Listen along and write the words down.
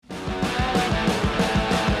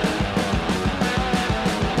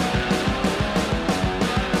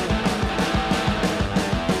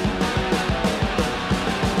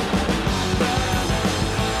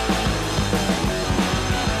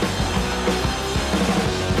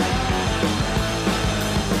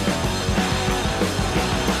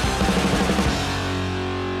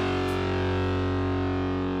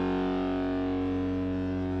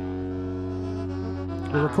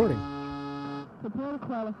recording. Prepare to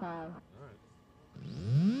qualify.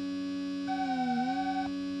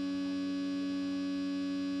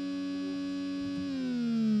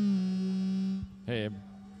 Hey, Abe.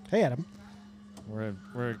 Hey, Adam.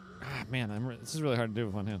 This is really hard to do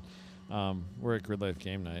with one hand. We're at Grid Life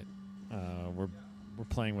Game Night. We're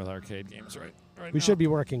playing with arcade games right We now. should be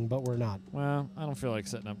working, but we're not. Well, I don't feel like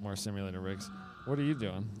setting up more simulator rigs. What are you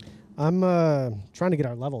doing? I'm trying to get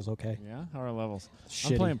our levels okay. Yeah, how are our levels?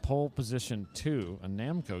 Shitty. I'm playing Pole Position 2, a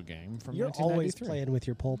Namco game from You're always 1993. playing with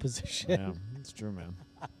your pole position. Yeah, it's true, man.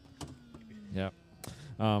 Yep.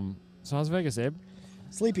 So how's Vegas, Abe?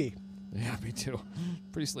 Sleepy. Yeah, me too.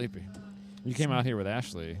 Pretty sleepy. You came out here with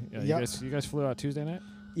Ashley. Yep. You guys flew out Tuesday night?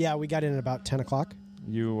 Yeah, we got in at about 10 o'clock.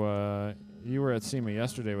 You were at SEMA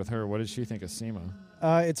yesterday with her. What did she think of SEMA?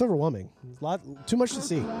 It's overwhelming. Too much to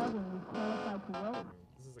see. This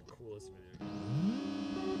is the coolest video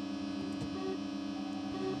game.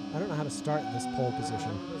 I don't know how to start this pole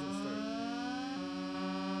position.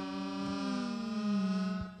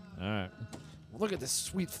 All right. Look at this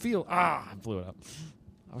sweet field. I blew it up.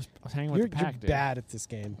 I was hanging with You're the pack, dude. bad at this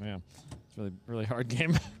game. Yeah. It's really, really hard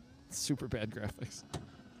game. Super bad graphics.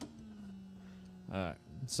 All right.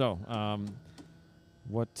 So,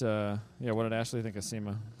 what did Ashley think of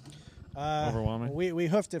SEMA? Overwhelming? We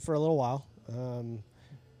hoofed it for a little while.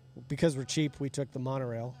 Because we're cheap, we took the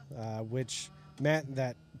monorail, which meant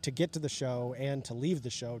that to get to the show and to leave the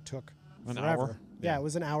show took An forever. hour? Yeah, Yeah. it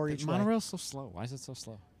was an hour each way. Monorail's so slow. Why is it so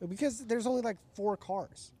slow? Because there's only like 4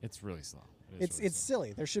 cars. It's really slow. It is It's really it's slow.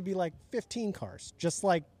 silly. There should be like 15 cars, just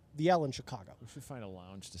like the L in Chicago. We should find a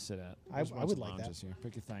lounge to sit at. I There's a bunch would of like that. lounges here.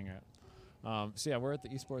 Pick your thing out. So yeah, we're at the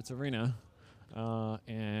Esports Arena,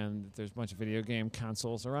 and there's a bunch of video game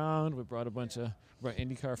consoles around. We brought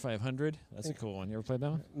IndyCar 500. That's a cool one. You ever played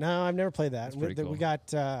that one? No, I've never played that. That's pretty cool. We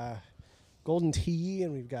got Golden Tee,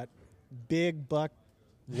 and we've got Big Buck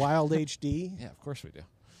Wild HD. Yeah, of course we do.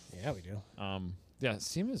 Yeah, we do. Yeah,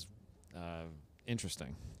 SEMA's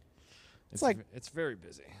interesting. It's very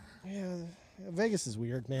busy. Yeah, Vegas is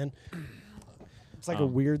weird, man. It's like a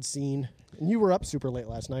Um, weird scene. And you were up super late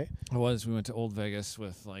last night. We went to Old Vegas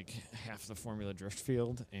with like half the Formula Drift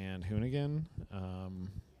field and Hoonigan.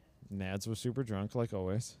 Nads was super drunk like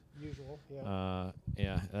always. Usual,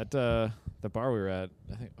 yeah. At the bar we were at,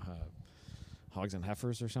 I think Hogs and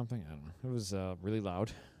Heifers or something. I don't know. It was really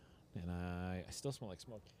loud, and I still smell like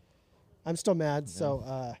smoke. I'm still mad.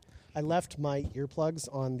 So I left my earplugs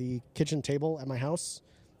on the kitchen table at my house,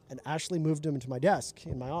 and Ashley moved them into my desk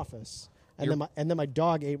in my office. And then my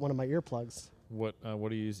dog ate one of my earplugs. What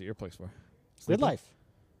do you use the earplugs for? Grid Sleeping? Life.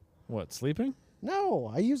 What, sleeping?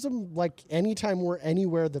 No, I use them like anytime we're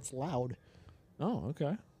anywhere that's loud. Oh,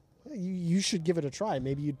 okay. You should give it a try.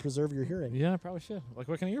 Maybe you'd preserve your hearing. Yeah, I probably should. Like,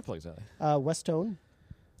 what kind of earplugs are they? Westone.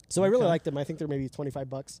 So I really Okay. like them. I think they're maybe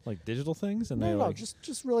 $25. Like digital things? And No, they no, like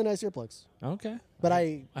just really nice earplugs. okay. But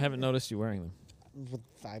I haven't noticed you wearing them.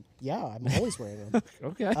 I'm always wearing them.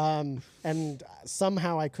 Okay. And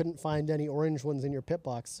somehow I couldn't find any orange ones in your pit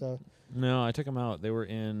box. So No, I took them out. They were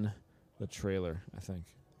in the trailer, I think.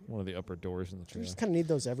 One of the upper doors in the you trailer. just kind of need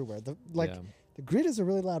those everywhere. Yeah, The grid is a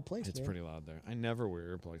really loud place. it's man. pretty loud there. I never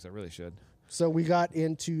wear earplugs. I really should. So we got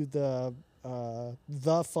into the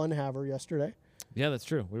Fun Haver yesterday, Yeah, that's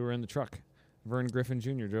true. We were in the truck. Vern Griffin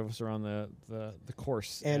Jr. drove us around the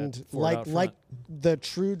course. and at Ford out like front. the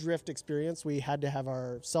true drift experience, we had to have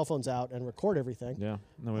our cell phones out and record everything. Yeah.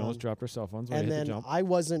 And then we almost dropped our cell phones when And we hit then the jump. I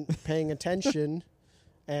wasn't paying attention,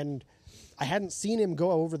 and I hadn't seen him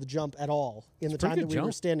go over the jump at all in It's a the pretty time good that we were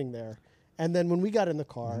jump. standing there. And then when we got in the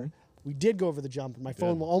car, we did go over the jump, and my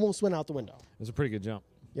phone Good. almost went out the window. It was a pretty good jump.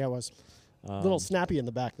 Yeah, it was. A little snappy in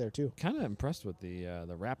the back there, too. Kind of impressed with the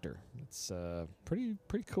Raptor. It's pretty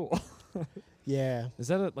cool. Yeah. Is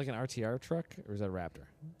that like an RTR truck or is that a Raptor?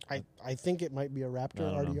 I think it might be a Raptor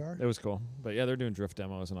I don't know. RDR. It was cool, but yeah, they're doing drift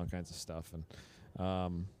demos and all kinds of stuff. And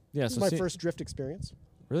yeah, This is so my first drift experience.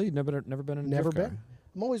 Really, never been in a Never drift been. car?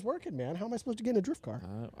 I'm always working, man. How am I supposed to get in a drift car?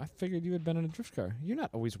 I figured you had been in a drift car. You're not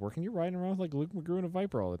always working. You're riding around like Luke McGrew in a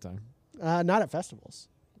Viper all the time. Not at festivals.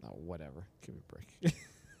 Oh, whatever. Give me a break.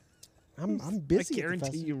 I'm busy. I at the guarantee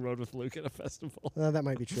festival. you rode with Luke at a festival. That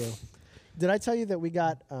might be true. Did I tell you that we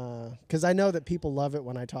got? Because I know that people love it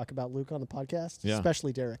when I talk about Luke on the podcast, Yeah.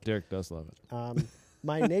 especially Derek. Derek does love it.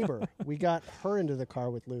 My neighbor, we got her into the car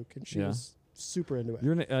with Luke, and she Yeah. was super into it.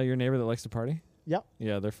 Your neighbor that likes to party? Yep,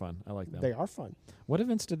 Yeah, they're fun. I like them. they are fun. What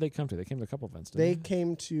events did they come to? They came to a couple events. They Didn't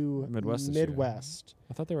came to Midwest this year. Midwest,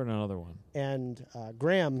 I thought they were in another one. and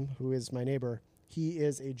Graham, who is my neighbor, he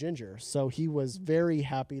is a ginger, so he was very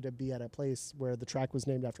happy to be at a place where the track was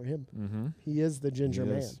named after him. Mm-hmm. He is the ginger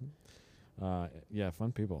man. Yeah,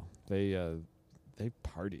 fun people. They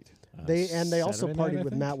partied. They also Saturday night, partied I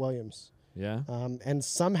with think? Matt Williams. Yeah. And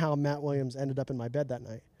somehow Matt Williams ended up in my bed that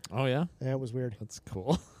night. Oh yeah. Yeah, it was weird. That's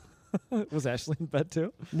cool. Was Ashley in bed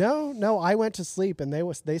too? No, I went to sleep and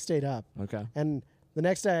they stayed up. Okay. And the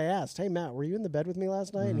next day I asked, "Hey Matt, were you in the bed with me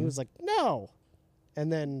last night?" And he Mhm. was like, "No."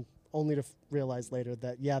 And then only to realize later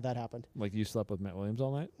that that happened. Like you slept with Matt Williams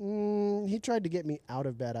all night? He tried to get me out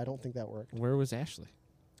of bed. I don't think that worked. Where was Ashley?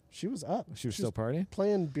 She was up. She was still partying?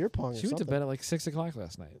 playing beer pong. She or went to something. bed at like 6 o'clock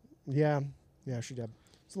last night. Yeah, she did.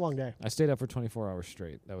 It's a long day. I stayed up for 24 hours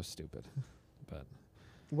straight. That was stupid. But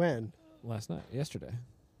When yesterday.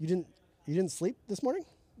 you didn't sleep this morning?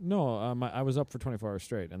 No, I was up for 24 hours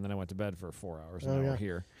straight, and then I went to bed for 4 hours, and Oh, now yeah. we're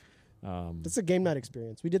here. It's a game night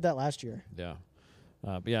experience. We did that last year. Yeah.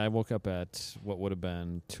 But yeah, I woke up at what would have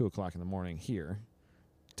been 2 o'clock in the morning here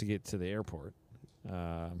to get to the airport.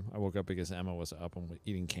 I woke up because Emma was up and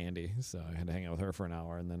eating candy, so I had to hang out with her for an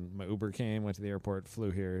hour. And then my Uber came, went to the airport,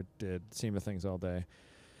 flew here, did SEMA things all day.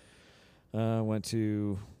 Went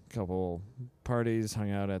to a couple parties,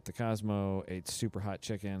 hung out at the Cosmo, ate super hot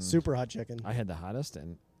chicken. Super hot chicken. I had the hottest,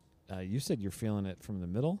 and you said you're feeling it from the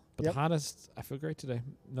middle, but Yep. the hottest, I feel great today.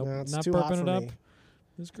 Nope, No, it's not too hot burping for it up. me.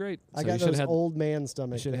 It was great. I So got you should've those had, old man You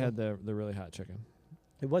stomach. should have thing. had the really hot chicken.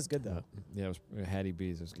 It was good though. Yeah, it was Hattie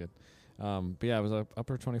B's. It was good. But yeah, I was up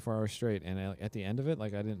for 24 hours straight, and at the end of it,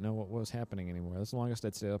 like I didn't know what was happening anymore. That's the longest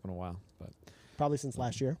I'd stayed up in a while, but Probably since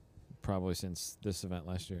last year. probably since this event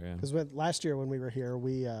last year. Yeah. Because last year when we were here,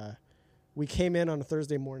 we came in on a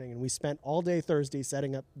Thursday morning and we spent all day Thursday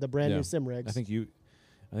setting up the brand Yeah. new sim rigs. I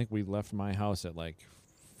think we left my house at like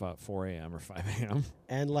 4 a.m. or 5 a.m.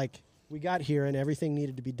 And like we got here and everything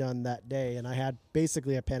needed to be done that day, and I had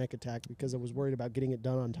basically a panic attack because I was worried about getting it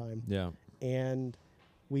done on time. Yeah. And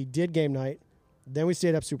we did game night. Then we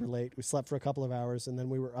stayed up super late. We slept for a couple of hours, and then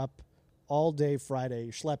we were up all day Friday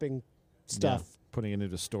schlepping stuff Yeah. Putting it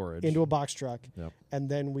into storage. into a box truck. Yep. And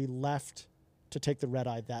then we left to take the red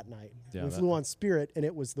eye that night. Yeah, we that- flew on Spirit, and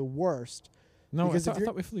it was the worst. No, because if I you're-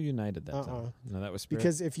 thought we flew United that time. No, that was Spirit.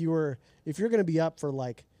 Because if you're going to be up for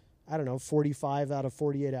like, I don't know, 45 out of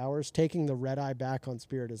 48 hours, taking the red eye back on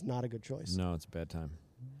Spirit is not a good choice. No, it's a bad time.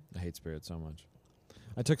 I hate Spirit so much.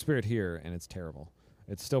 I took Spirit here, and it's terrible.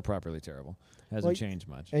 It's still properly terrible. Hasn't Well, changed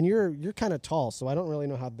much. And you're kind of tall, so I don't really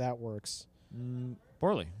know how that works.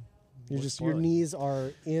 Poorly. Works Your poorly. knees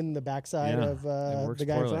are in the backside Yeah, of it works the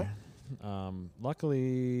guy poorly. in front.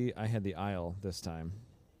 Luckily, I had the aisle this time,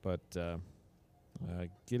 but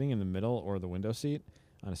getting in the middle or the window seat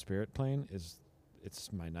on a Spirit plane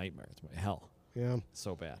it's my nightmare. It's my hell. Yeah.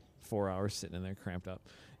 So bad. 4 hours sitting in there cramped up,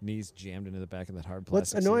 knees jammed into the back of that hard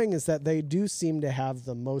What's plastic seat. annoying is that they do seem to have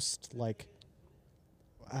the most like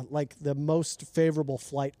the most favorable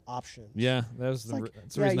flight options. Yeah, that's It's like,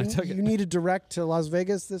 that's the reason I took you it. need to direct to Las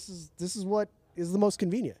Vegas. This is what is the most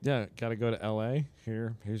convenient. Yeah, got to go to L.A.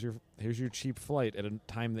 Here's your cheap flight at a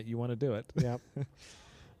time that you want to do it. Yeah.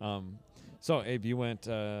 So, Abe, you went.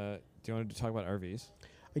 Do you want to talk about RVs?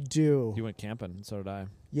 I do. You went camping, and so did I.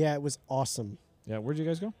 Yeah, it was awesome. Yeah, where'd you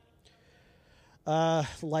guys go?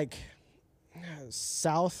 Like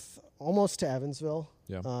south, almost to Evansville,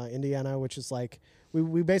 Yeah. Indiana, which is like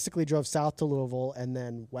we basically drove south to Louisville and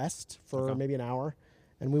then west for Okay. maybe an hour,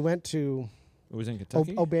 and we went to It was in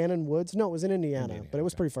Kentucky. O'Bannon Woods. No, it was in Indiana, Indiana, but it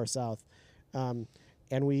was okay. pretty far south.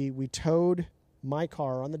 And we towed my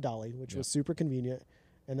car on the dolly, which Yep. was super convenient.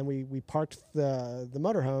 And then we parked the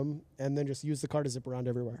motorhome and then just used the car to zip around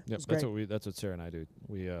everywhere. It Yep, was that's great. that's what Sarah and I do.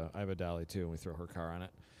 We I have a dolly too, and we throw her car on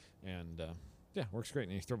it, and yeah, works great.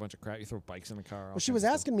 And you throw a bunch of crap. You throw bikes in the car. all Well, she kinds was of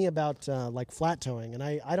stuff. asking me about like flat towing, and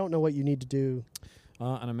I don't know what you need to do.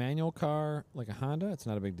 On a manual car like a Honda, it's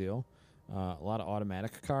not a big deal. A lot of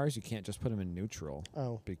automatic cars, you can't just put them in neutral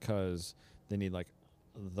Oh, because they need like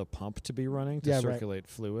the pump to be running to Yeah, right. circulate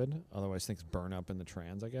fluid. Otherwise, things burn up in the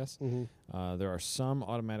trans, I guess. mhm. There are some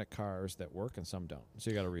automatic cars that work and some don't, so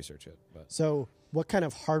you got to research it. But So what kind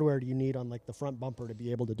of hardware do you need on like the front bumper to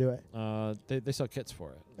be able to do it? they sell kits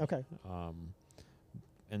for it. Okay.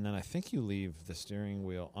 And then I think you leave the steering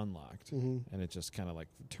wheel unlocked, hmm and it just kind of like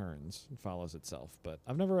turns and follows itself. But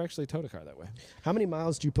I've never actually towed a car that way. How many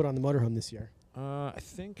miles do you put on the motorhome this year? I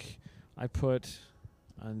think I put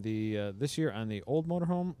on the this year on the old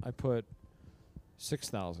motorhome I put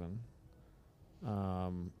 6,000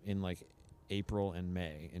 in like April and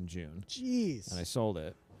May and June, Jeez. and I sold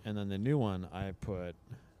it. And then the new one I put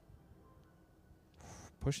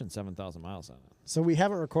pushing 7,000 miles on it. So we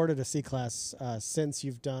haven't recorded a C-Class since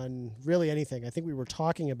you've done really anything. I think we were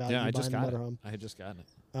talking about Yeah, you I just buying got the it. motorhome. I had just gotten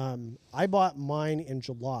it. I bought mine in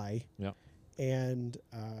July, Yep. and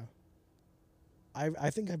I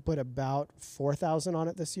think I put about 4,000 on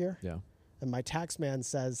it this year, Yeah. and my tax man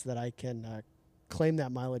says that I can claim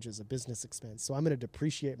that mileage as a business expense. So I'm going to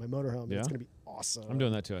depreciate my motorhome. And Yeah? it's going to be awesome. I'm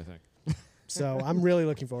doing that too, I think. So I'm really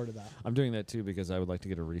looking forward to that. I'm doing that too because I would like to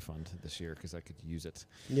get a refund this year because I could use it.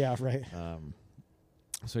 Yeah, right.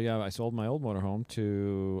 So yeah, I sold my old motorhome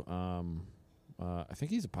to I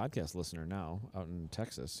think he's a podcast listener now out in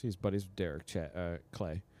Texas. He's buddies with Derek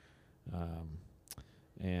Clay,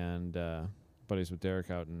 and buddies with Derek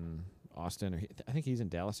out in Austin. Or I think he's in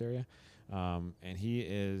Dallas area, and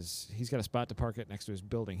he's got a spot to park it next to his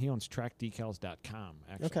building. He owns TrackDecals.com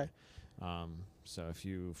actually. Okay. So if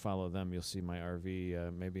you follow them, you'll see my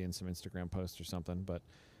RV maybe in some Instagram posts or something. But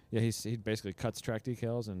yeah, he basically cuts track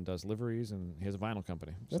decals and does liveries, and he has a vinyl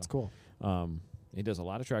company. That's cool. He does a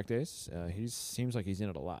lot of track days. He seems like he's in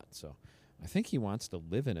it a lot. So I think he wants to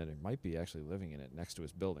live in it. He might be actually living in it next to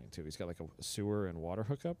his building too. He's got like a sewer and water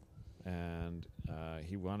hookup, and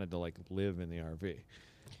he wanted to like live in the RV.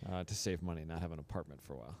 To save money, not have an apartment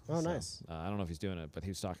for a while. Oh, So, nice. I don't know if he's doing it, but he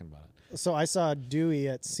was talking about it. So I saw Dewey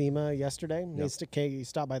at SEMA yesterday. Yep. He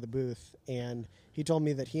stopped by the booth, and he told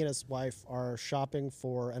me that he and his wife are shopping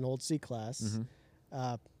for an old C-Class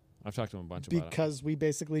I've talked to him a bunch about it. because we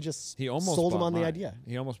basically just He almost sold him bought on mine. the idea.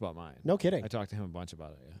 He almost bought mine. No kidding. I talked to him a bunch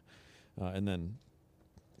about it, yeah. And then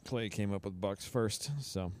Clay came up with bucks first,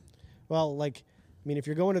 so Well, like, I mean, if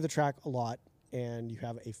you're going to the track a lot and you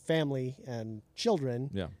have a family and children,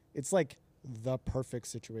 yeah, it's like the perfect it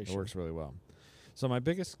situation. works really well. So my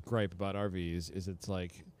biggest gripe about RVs is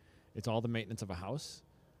it's all the maintenance of a house,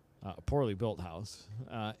 a poorly built house,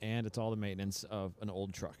 and it's all the maintenance of an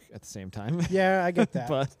old truck at the same time. Yeah, I get that.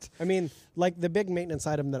 But I mean, like the big maintenance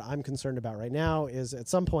item that I'm concerned about right now is at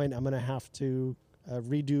some point I'm going to have to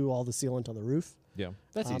redo all the sealant on the roof. yeah,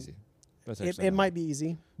 that's easy. That's It actually not- might be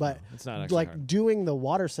easy, but no, it's not actually like hard. doing the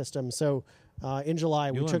water system. So in July,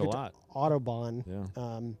 You we learned took a it lot. to Autobahn,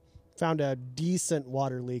 Yeah. found a decent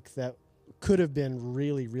water leak that could have been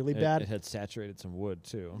really, really bad. It had saturated some wood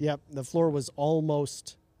too. Yep, the floor was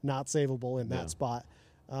almost not savable in Yeah. that spot.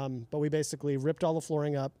 But we basically ripped all the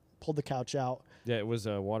flooring up, pulled the couch out. Yeah, it was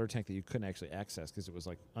a water tank that you couldn't actually access because it was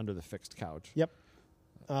like under the fixed couch. Yep.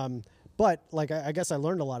 But like I guess I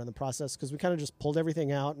learned a lot in the process because we kind of just pulled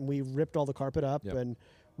everything out and we ripped all the carpet up Yep. and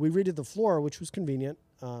we redid the floor, which was convenient.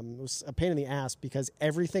 It was a pain in the ass because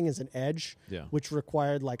everything is an edge, Yeah. which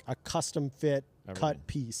required like a custom fit Everything. cut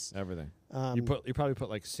piece. Everything. You probably put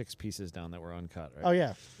like 6 pieces down that were uncut, right? Oh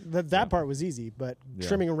yeah, that Yeah. part was easy, but Yeah.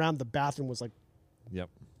 trimming around the bathroom was like Yep.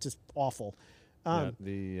 just awful. Yeah,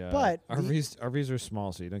 the but RVs are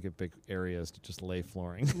small, so you don't get big areas to just lay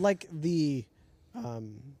flooring. Like the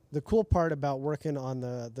cool part about working on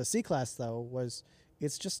the C-Class though was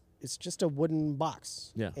it's just a wooden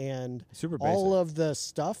box. Yeah. And Super all basic. of the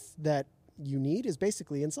stuff that you need is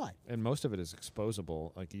basically inside. And most of it is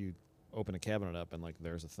exposable. Like you open a cabinet up and like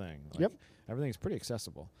there's a thing. Like, Yep. Everything's pretty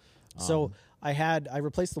accessible. So I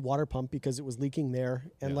replaced the water pump because it was leaking there,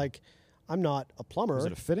 and Yeah. like I'm not a plumber. Was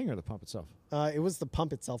it a fitting or the pump itself? It was the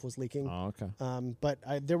pump itself was leaking. Oh, okay. But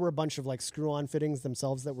there were a bunch of like screw-on fittings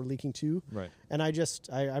themselves that were leaking too. Right. And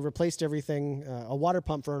I replaced everything. A water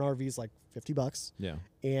pump for an RV is like $50, Yeah.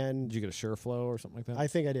 and Did you get a SureFlow or something like that? I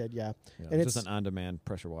think I did, yeah. yeah. And it's just an on-demand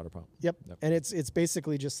pressure water pump. Yep. Yep. And it's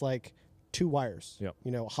basically just like 2 wires. Yep.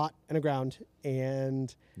 You know, hot and a ground,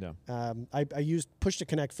 and Yeah. I used push to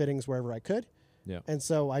connect fittings wherever I could, Yeah. and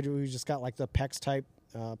so we just got like the PEX type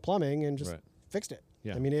plumbing and just Right. fixed it.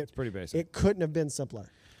 Yeah. I mean, it's pretty basic. it couldn't have been simpler.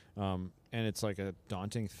 And it's like a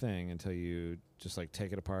daunting thing until you just like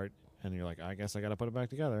take it apart and you're like, I guess I got to put it back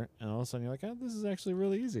together. And all of a sudden you're like, oh, this is actually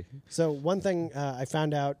really easy. So one thing I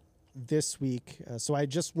found out this week, so I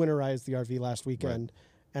just winterized the RV last weekend,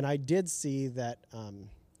 and I did see that.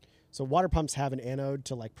 So water pumps have an anode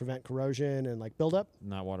to like prevent corrosion and like buildup.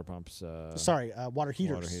 Not water pumps. Water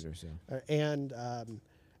heaters. Water heaters, yeah. And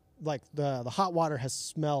like the hot water has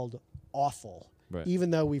smelled awful, Right.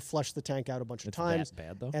 even though we flushed the tank out a bunch of It's times. that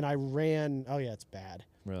bad, though? And I ran. Oh yeah, it's bad.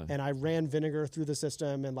 Really? And I ran vinegar through the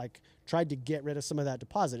system and like tried to get rid of some of that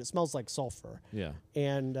deposit. It smells like sulfur. Yeah.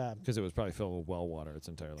 And Because it was probably filled with well water its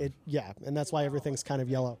entire life. and that's why everything's kind of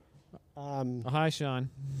yellow. Oh, hi, Sean.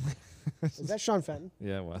 Is that Sean Fenton?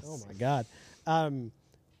 Yeah, it was. Oh my God.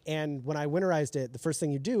 And when I winterized it, the first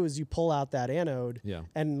thing you do is you pull out that anode Yeah.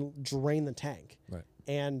 and drain the tank. Right.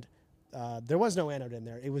 And there was no anode in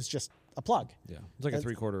there. It was just a plug. Yeah. It's like a That's-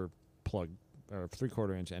 3/4 plug or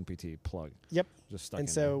 3/4 inch NPT plug. Yep. Just stuck And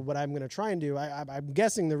in so there. what I'm going to try and do, I'm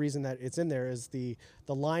guessing the reason that it's in there is the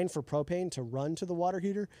line for propane to run to the water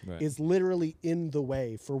heater Right. is literally in the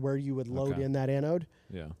way for where you would load Okay. in that anode.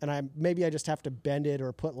 Yeah. And maybe I just have to bend it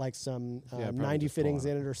or put like some probably 90 just pull fittings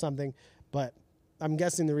on in it or something. But I'm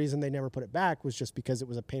guessing the reason they never put it back was just because it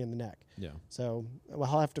was a pain in the neck. Yeah. So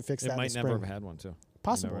I'll have to fix It that in might the never spring. have had one too. You never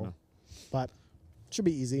Possible, know. but it should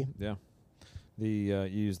be easy. Yeah. You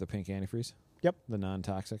use the pink antifreeze. Yep. The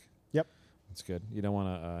non-toxic. Yep. That's good. You don't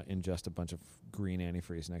want to ingest a bunch of green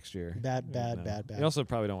antifreeze next year. Bad. You also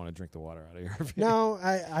probably don't want to drink the water out of your RV. No,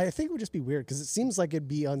 I think it would just be weird because it seems like it'd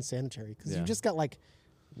be unsanitary because Yeah. you've just got like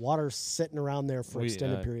water sitting around there for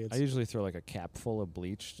extended periods. I usually throw like a cap full of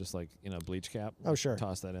bleach, just like in a bleach cap. Oh, sure.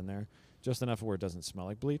 Toss that in there, just enough where it doesn't smell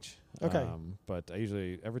like bleach. Okay. But I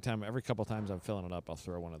usually every couple times I'm filling it up, I'll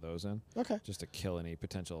throw one of those in, Okay. just to kill any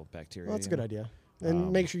potential bacteria. Well, that's a you good know? idea.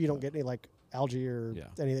 And make sure you don't get any like algae or Yeah.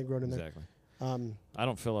 anything grown in there. Exactly. Um, I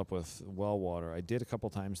don't fill up with well water. I did a couple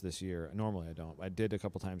times this year. Normally I don't. I did a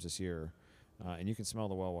couple times this year, and you can smell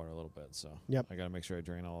the well water a little bit. So Yep. I got to make sure I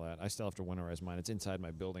drain all that. I still have to winterize mine. It's inside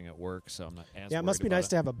my building at work, so I'm not as yeah, it must worried be about nice it.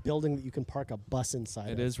 to have a building that you can park a bus inside.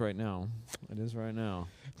 It is right now. It is right now.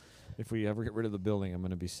 If we ever get rid of the building, I'm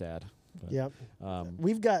going to be sad. But, Yep. Um,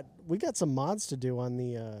 we got some mods to do on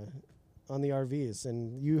the RVs,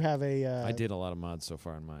 and you have a. I did a lot of mods so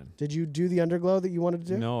far in mine. Did you do the underglow that you wanted to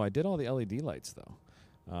do? No, I did all the LED lights though.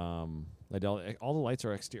 I did all the lights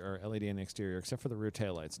are LED and exterior except for the rear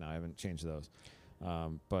tail lights. Now I haven't changed those.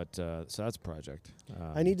 So that's a project.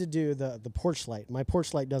 I need to do the porch light. My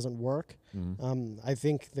porch light doesn't work. Mhm. I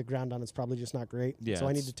think the ground on it's probably just not great. Yeah, so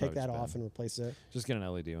I need it's to take probably that just off bad. and replace it. Just get an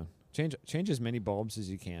LED one. Change as many bulbs as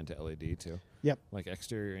you can to LED too. Yep. Like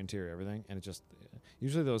exterior, interior, everything, and it just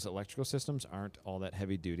usually those electrical systems aren't all that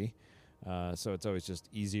heavy duty, so it's always just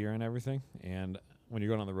easier and everything. And when you're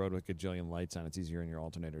going on the road with a gajillion lights on, it's easier in your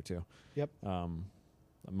alternator too. Yep.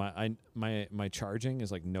 My charging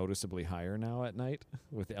is like noticeably higher now at night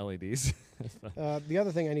with the LEDs. The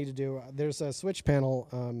other thing I need to do, there's a switch panel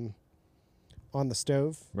on the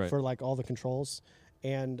stove Right. for like all the controls,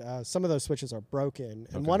 and some of those switches are broken. And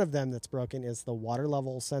Okay. one of them that's broken is the water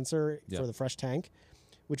level sensor Yep. for the fresh tank,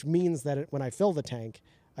 which means that when I fill the tank,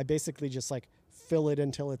 I basically just like fill it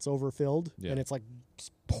until it's overfilled, Yeah. and it's like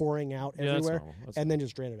pouring out Yeah, that's everywhere, normal. That's and then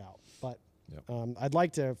just drain it out. But Yep. I'd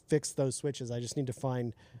like to fix those switches. I just need to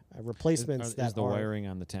find replacements Is that the are. wiring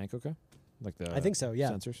on the tank okay? Like the I think so.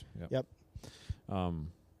 Yeah. sensors. Yep.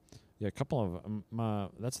 Yeah, a couple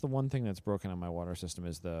of that's the one thing that's broken on my water system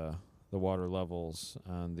is the water levels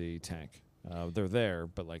on the tank. They're there,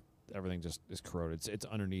 but like everything just is corroded. It's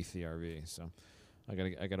underneath the RV, so I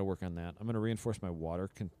gotta work on that. I'm gonna reinforce my water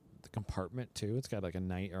the compartment too. It's got like a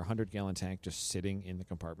 100 gallon tank just sitting in the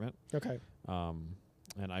compartment. Okay.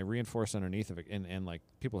 And I reinforced underneath of it, and like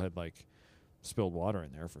people had like spilled water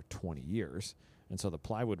in there for 20 years, and so the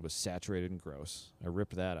plywood was saturated and gross. I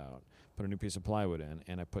ripped that out, put a new piece of plywood in,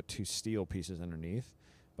 and I put 2 steel pieces underneath.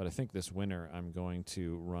 But I think this winter I'm going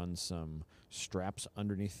to run some straps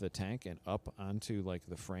underneath the tank and up onto like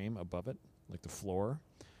the frame above it, like the floor,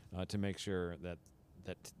 to make sure that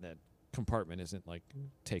compartment isn't like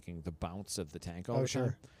taking the bounce of the tank all the time.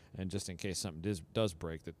 Sure. And just in case something does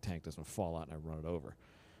break, the tank doesn't fall out and I run it over.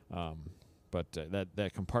 But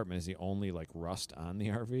that compartment is the only like rust on the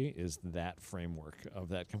RV is that framework of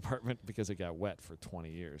that compartment because it got wet for 20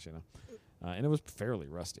 years, you know, and it was fairly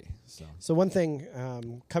rusty. So one thing,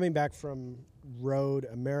 coming back from Road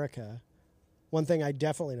America, one thing I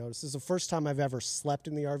definitely noticed, this is the first time I've ever slept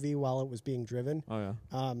in the RV while it was being driven. Oh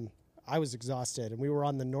yeah. I was exhausted, and we were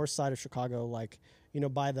on the north side of Chicago, like,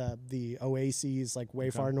 by the Oases, like way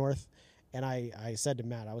far north. And I said to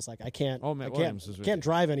Matt, I was like, I can't Williams was with can't you.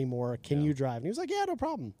 drive anymore. Can Yeah. you drive? And he was like, yeah, no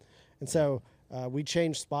problem. And so we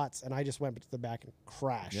changed spots, and I just went to the back and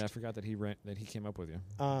crashed. Yeah, I forgot that he came up with you.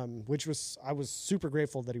 Which I was super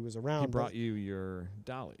grateful that he was around. He but- brought you your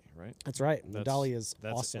dolly, right? That's right. And the That's- dolly is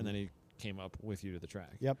That's awesome. And then he came up with you to the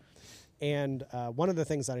track. Yep. And one of the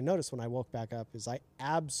things that I noticed when I woke back up is I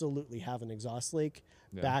absolutely have an exhaust leak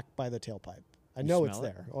Yeah. back by the tailpipe. I You know it's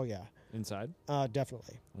smell it? there. Oh, yeah. Inside?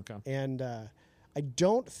 Definitely. Okay. And I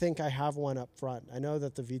don't think I have one up front. I know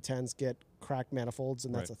that the V10s get cracked manifolds,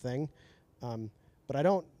 and that's Right. a thing. But I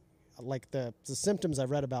don't, like the symptoms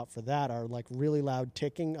I've read about for that are like really loud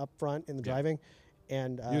ticking up front in the Yeah. driving.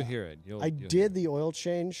 And You hear it. I you'll hear did the oil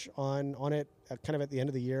change on it kind of at the end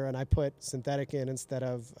of the year, and I put synthetic in instead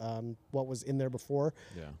of what was in there before.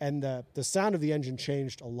 Yeah. And the sound of the engine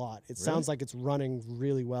changed a lot. It sounds like it's running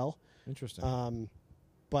really well. Interesting.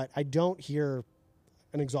 But I don't hear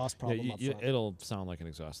an exhaust problem Yeah, up front. it'll sound like an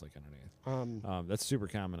exhaust leak underneath. Um, That's super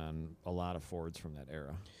common on a lot of Fords from that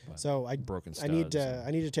era. But so broken I studs. need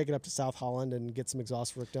to take it up to South Holland and get some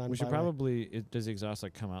exhaust work done. We should by the way. probably. Does the exhaust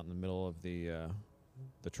like come out in the middle of the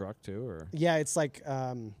truck too, or? Yeah, it's like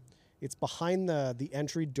it's behind the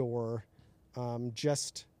entry door,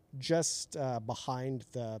 just behind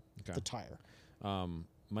the tire.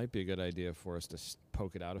 Might be a good idea for us to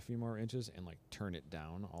poke it out a few more inches and like turn it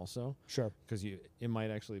down also. Sure. Because it might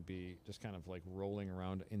actually be just kind of like rolling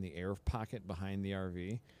around in the air pocket behind the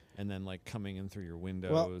RV and then like coming in through your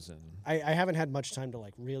windows. And I haven't had much time to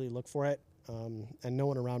like really look for it, and no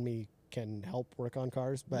one around me can help work on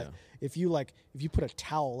cars. But if you put a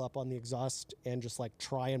towel up on the exhaust and just like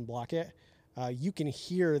try and block it, you can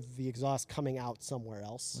hear the exhaust coming out somewhere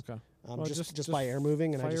else. Okay. Just by air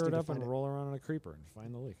moving, and I just fire need it up to find and roll around on a creeper and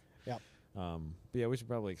find the leak. Yeah. But yeah, we should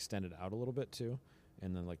probably extend it out a little bit too,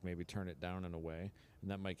 and then like maybe turn it down in a way, and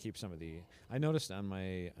that might keep some of the. I noticed on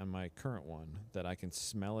my current one that I can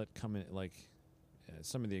smell it coming like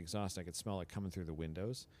some of the exhaust. I could smell it coming through the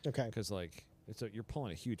windows. Okay. Because like you're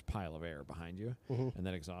pulling a huge pile of air behind you, and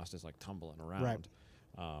that exhaust is like tumbling around. Right.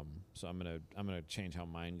 So I'm gonna change how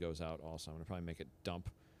mine goes out. Also, I'm gonna probably make it dump.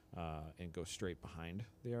 And go straight behind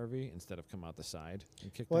the RV instead of come out the side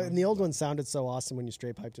and kick. Well, down. and the old one sounded so awesome when you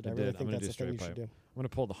straight piped it. I really think that's the thing you should do. I'm going to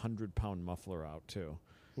pull the 100-pound muffler out too.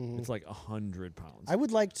 It's like 100 pounds. I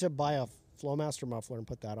would like to buy a Flowmaster muffler and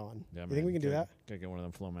put that on. Yeah, you think we can do that? Gotta get one of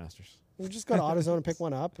them Flowmasters. We just go to AutoZone and pick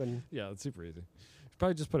one up, and yeah, it's super easy.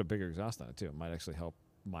 Probably just put a bigger exhaust on it too. It might actually help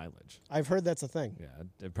mileage. I've heard that's a thing. Yeah,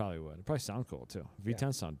 it probably would. It probably sound cool too.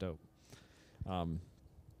 V10s sound dope.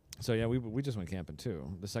 So yeah, we just went camping too.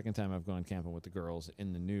 The second time I've gone camping with the girls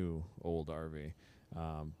in the new old RV,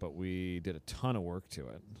 but we did a ton of work to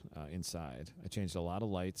it inside. I changed a lot of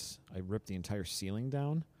lights. I ripped the entire ceiling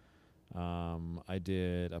down. I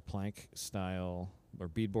did a plank style or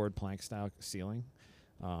beadboard plank style ceiling,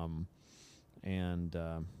 and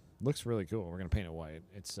looks really cool. We're gonna paint it white.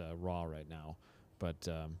 It's raw right now, but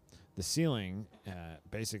the ceiling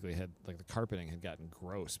basically had like the carpeting had gotten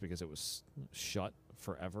gross because it was shut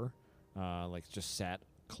forever, like just sat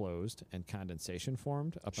closed and condensation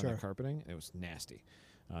formed up on the carpeting. It was nasty,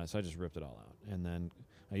 so I just ripped it all out, and then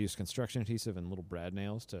I used construction adhesive and little brad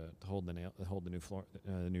nails to hold the new floor,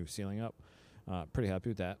 the new ceiling up. Pretty happy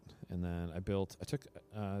with that. And then I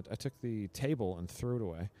took the table and threw it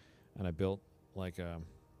away, and I built like a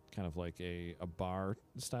kind of like a bar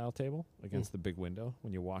style table against the big window.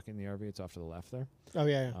 When you walk in the RV, it's off to the left there. Oh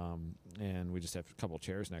yeah. And we just have a couple of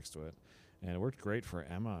chairs next to it, and it worked great for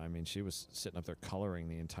Emma. I mean, she was sitting up there coloring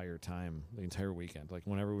the entire time, the entire weekend. Like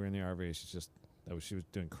whenever we were in the RV, she was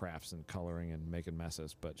doing crafts and coloring and making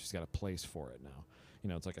messes, but she's got a place for it now. You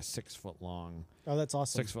know, it's like a 6 foot long. Oh, that's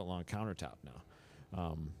awesome. 6 foot long countertop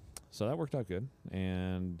now. So that worked out good.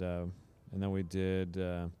 And then we did.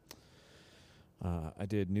 I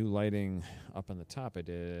did new lighting up on the top. I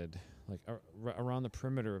did like around the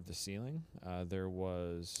perimeter of the ceiling. There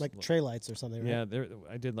was like tray lights or something. Yeah, right?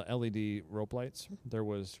 I did the LED rope lights. There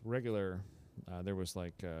was regular. There was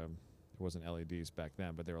like there wasn't LEDs back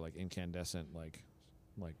then, but they were like incandescent like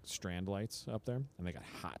strand lights up there, and they got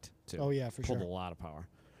hot too. Oh yeah, for sure. Pulled a lot of power.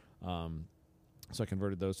 So I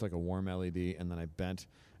converted those to like a warm LED, and then I bent.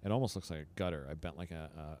 It almost looks like a gutter. I bent like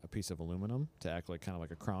a piece of aluminum to act like kind of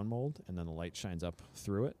like a crown mold, and then the light shines up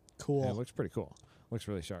through it. Cool. And it looks pretty cool. Looks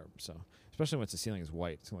really sharp. So especially once the ceiling is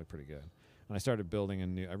white, it's gonna look pretty good. And I started building a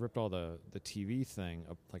new. I ripped all the TV thing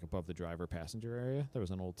up like above the driver passenger area. There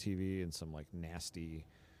was an old TV and some like nasty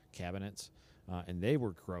cabinets, and they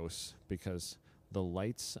were gross because the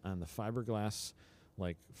lights on the fiberglass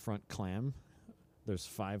like front clam. There's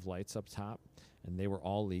 5 lights up top, and they were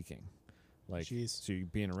all leaking. Like, so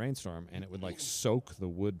you'd be in a rainstorm, and it would like soak the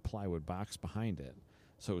wood plywood box behind it.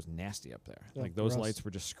 So it was nasty up there. Oh, like those gross. lights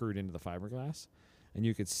were just screwed into the fiberglass, and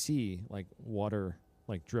you could see like water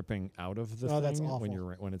like dripping out of the thing that's awful.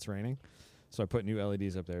 when it's raining. So I put new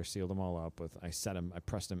LEDs up there, sealed them all up with. I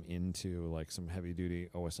pressed them into like some heavy duty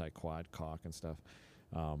OSI quad caulk and stuff.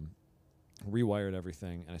 Rewired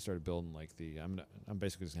everything, and I started building like I'm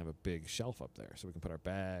basically just gonna have a big shelf up there, so we can put our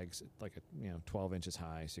bags like 12 inches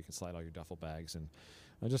high, so you can slide all your duffel bags, and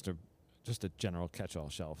just a general catch-all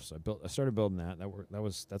shelf. So I started building that.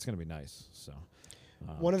 That's gonna be nice. So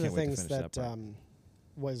one of the things that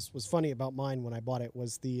was funny about mine when I bought it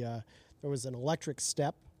was there was an electric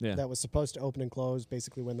step that was supposed to open and close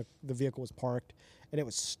basically when the vehicle was parked, and it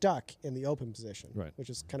was stuck in the open position, which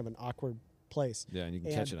is kind of an awkward place. Yeah, and you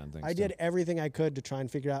can catch it on things. I did everything I could to try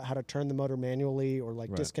and figure out how to turn the motor manually or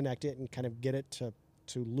like disconnect it and kind of get it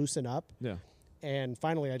to loosen up. Yeah. And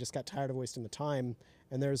finally, I just got tired of wasting the time.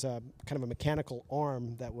 And there's a kind of a mechanical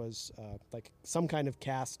arm that was like some kind of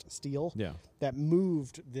cast steel Yeah. that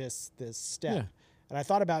moved this step. Yeah. And I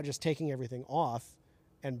thought about just taking everything off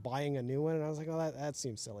and buying a new one. And I was like, oh, that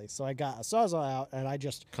seems silly. So I got a Sawzall out and I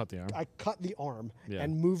just Cut the arm. I cut the arm Yeah.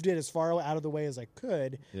 and moved it as far out of the way as I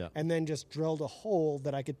could. Yeah. And then just drilled a hole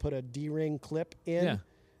that I could put a D-ring clip in. Yeah.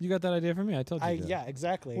 You got that idea from me. I told you. to. Yeah,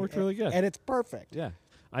 exactly. Worked really good. And it's perfect. Yeah.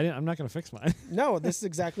 I'm not going to fix mine. No, this is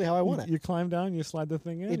exactly how I want it. You climb down, you slide the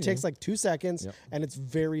thing in. It takes like 2 seconds, Yep. and it's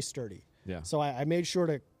very sturdy. Yeah. So I made sure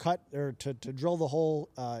to cut or to drill the hole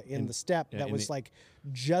in the step yeah, that in was the- like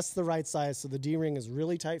just the right size. So the D-ring is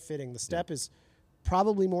really tight fitting. The step is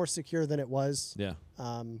probably more secure than it was Yeah.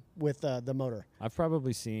 with the motor. I've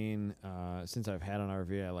probably seen, since I've had an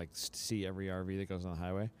RV, I like see every RV that goes on the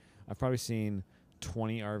highway. I've probably seen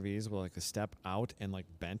 20 RVs with like the step out and like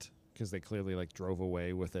bent because they clearly like drove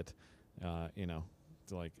away with it, to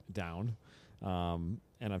like down.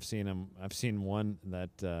 And I've seen one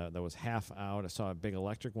that was half out. I saw a big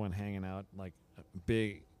electric one hanging out, like a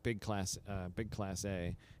big class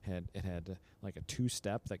A. Had like a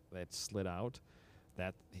 2-step that slid out.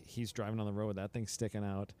 That he's driving on the road with that thing sticking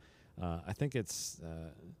out. I think it's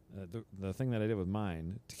the thing that I did with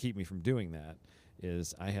mine to keep me from doing that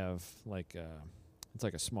is I have like it's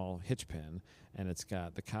like a small hitch pin, and it's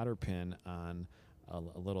got the cotter pin on a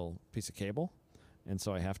little piece of cable. And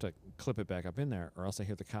so I have to clip it back up in there, or else I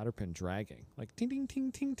hear the cotter pin dragging, like ting, ting,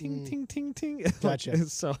 ting, ting, ting, ting, ting, ting. Gotcha.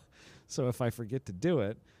 So if I forget to do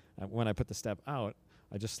it, when I put the step out,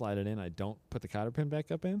 I just slide it in. I don't put the cotter pin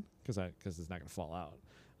back up in because it's not going to fall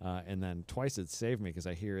out. And then twice it saved me because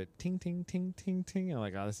I hear it ting, ting, ting, ting, ting. And I'm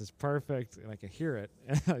like, oh, this is perfect. And I can hear it.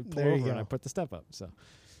 And I pull There you over and I go. put the step up. So,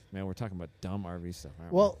 man, we're talking about dumb RV stuff,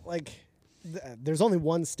 aren't Well, like there's only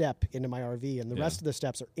one step into my RV, and the Yeah. rest of the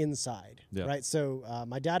steps are inside, Yeah. right? So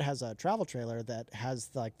my dad has a travel trailer that has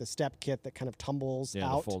like the step kit that kind of tumbles we? Yeah,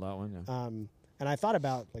 out. the fold out one. Yeah. And I thought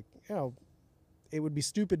about like, it would be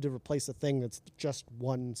stupid to replace a thing that's just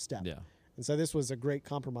one step. Yeah. And so this was a great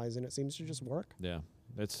compromise, and it seems to just work. Yeah,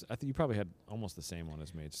 I think you probably had almost the same one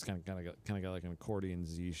as me. It's just kind of got like an accordion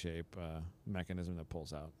Z shape mechanism that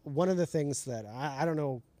pulls out. One of the things that I don't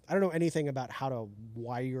know anything about how to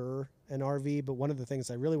wire an RV, but one of the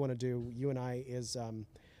things I really want to do, you and I, is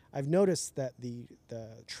I've noticed that the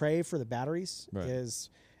tray for the batteries Right.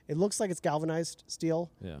 it looks like it's galvanized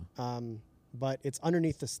steel, Yeah, but it's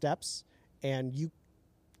underneath the steps, and you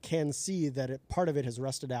can see that part of it has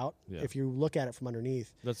rusted out Yeah. if you look at it from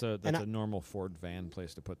underneath. that's a And I- normal Ford van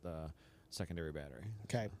place to put the secondary battery.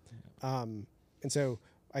 Okay. And so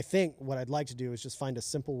I think what I'd like to do is just find a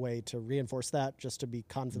simple way to reinforce that, just to be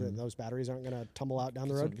confident those batteries aren't going to tumble out down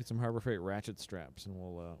the road. Get some Harbor Freight ratchet straps, and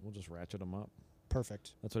we'll just ratchet them up.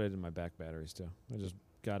 Perfect. That's what I did in my back batteries too. I just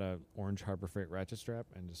got a orange Harbor Freight ratchet strap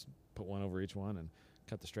and just put one over each one and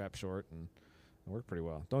cut the strap short, and it worked pretty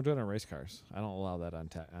well. Don't do it on race cars. I don't allow that on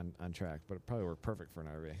track, but it probably worked perfect for an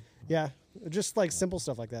RV. Yeah, just like simple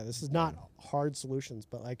stuff like that. This is not hard solutions,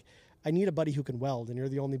 but like I need a buddy who can weld, and you're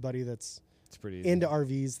the only buddy that's It's pretty easy. into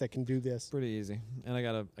RVs that can do this. Pretty easy. And I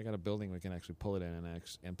got a building we can actually pull it in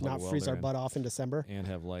and plug Not a freeze welder our in butt off in December, and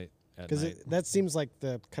have light at because night. that seems like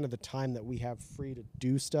the kind of the time that we have free to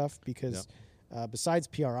do stuff. Because besides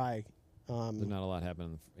PRI, There's not a lot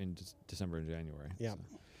happening in December and January. Yeah.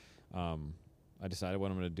 So, I decided what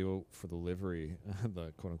I'm going to do for the livery,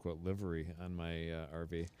 the quote unquote livery on my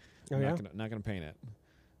RV. Oh, I'm yeah? not going to paint it.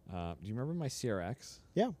 Do you remember my CRX?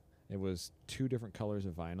 Yeah. It was 2 different colors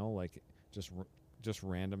of vinyl, like just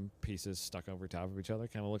random pieces stuck over top of each other,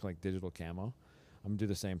 kind of look like digital camo. I'm going to do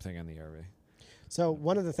the same thing on the RV. So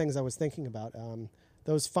one of the things I was thinking about,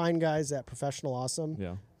 those fine guys at Professional Awesome,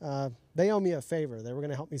 Yeah. they owe me a favor. They were going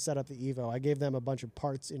to help me set up the Evo. I gave them a bunch of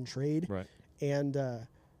parts in trade. Right. And,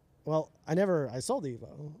 I sold the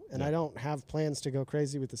Evo, and Yeah. I don't have plans to go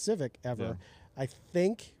crazy with the Civic ever. Yeah. I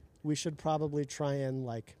think we should probably try and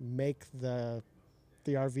like make the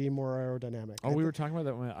RV more aerodynamic. Oh, we were talking about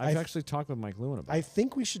that when I've actually talked with Mike Lewin about I it.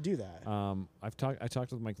 think we should do that. I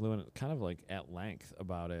talked with Mike Lewin kind of like at length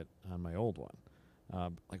about it on my old one.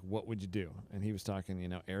 Like, what would you do? And he was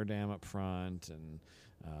talking, air dam up front and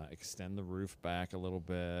extend the roof back a little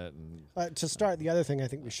bit. And To start, the other thing I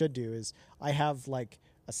think we should do is I have like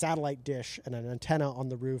a satellite dish and an antenna on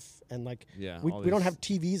the roof, and like we all don't these- have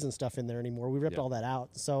TVs and stuff in there anymore. We ripped Yeah. all that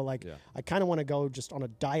out. So like Yeah. I kind of want to go just on a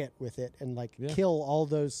diet with it and like Yeah. kill all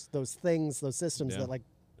those things, those systems Yeah. that like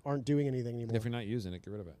aren't doing anything anymore. If you're not using it,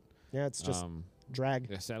 get rid of it. Yeah, it's just drag.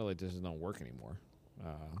 Yeah, satellite dishes don't work anymore.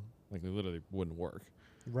 Like, they literally wouldn't work.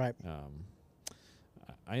 Right.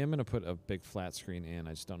 I am going to put a big flat screen in.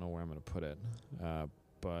 I just don't know where I'm going to put it.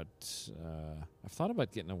 But I've thought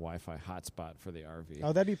about getting a Wi-Fi hotspot for the RV.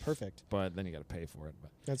 Oh, that'd be perfect. But then you got to pay for it.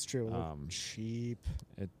 But That's true. Cheap.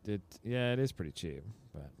 it is pretty cheap.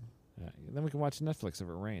 But then we can watch Netflix if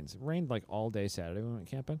it rains. It rained like all day Saturday when we went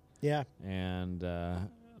camping. Yeah. And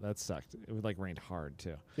that sucked. It was like rained hard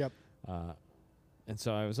too. Yep. And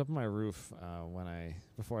so I was up on my roof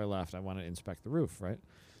before I left. I wanted to inspect the roof, right?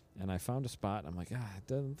 And I found a spot. I'm like, it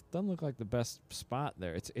doesn't look like the best spot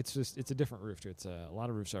there. It's a different roof too. It's a lot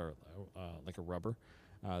of roofs are like a rubber.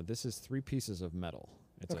 This is 3 pieces of metal.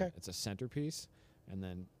 It's a centerpiece,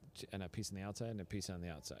 and a piece on the outside and a piece on the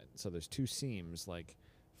outside. So there's 2 seams like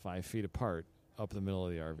 5 feet apart up the middle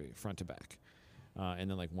of the RV, front to back, and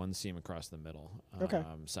then like 1 seam across the middle,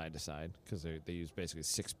 side to side, because they use basically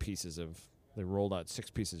 6 pieces of. They rolled out 6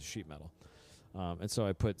 pieces of sheet metal. And so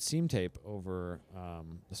I put seam tape over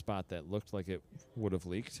the spot that looked like it would have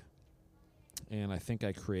leaked. And I think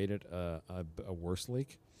I created a worse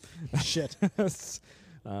leak. Shit. And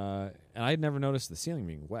I had never noticed the ceiling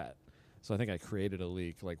being wet. So I think I created a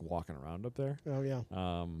leak like walking around up there. Oh, yeah.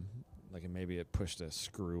 Like maybe it pushed a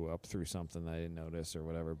screw up through something that I didn't notice or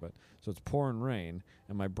whatever. But so it's pouring rain,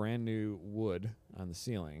 and my brand new wood on the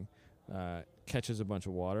ceiling catches a bunch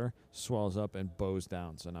of water, swells up, and bows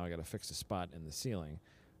down. So now I got to fix a spot in the ceiling.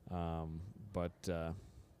 Sealing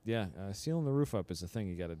the roof up is a thing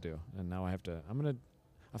you got to do. And now I've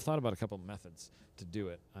thought about a couple of methods to do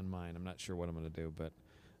it on mine. I'm not sure what I'm going to do, but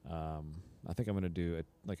I think I'm going to do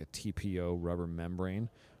a TPO rubber membrane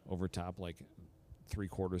over top, like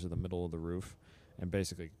 3/4 of the middle of the roof, and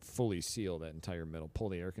basically fully seal that entire middle, pull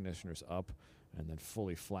the air conditioners up, and then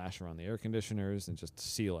fully flash around the air conditioners and just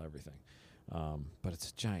seal everything. But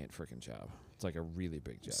it's a giant freaking job. It's like a really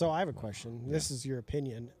big job. So I have a question. This is your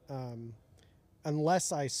opinion.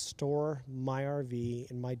 Unless I store my RV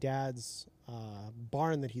in my dad's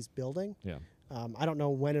barn that he's building, I don't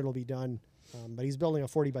know when it'll be done, but he's building a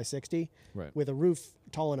 40 by 60 with a roof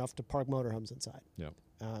tall enough to park motorhomes inside. Yeah.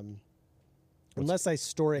 Unless I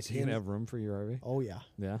store it Is he going to have room for your RV? Oh, yeah.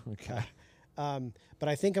 Yeah? Okay. But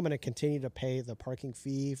I think I'm going to continue to pay the parking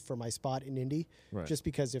fee for my spot in Indy, just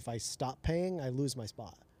because if I stop paying, I lose my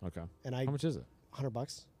spot. Okay. And how much is it?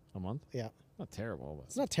 $100 a month? Yeah. Not terrible. But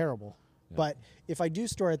it's not terrible. Yeah. But if I do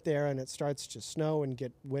store it there and it starts to snow and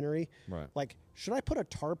get wintry, like, should I put a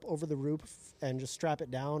tarp over the roof and just strap it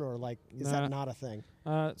down, or like, is that not a thing?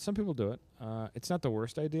 Some people do it. It's not the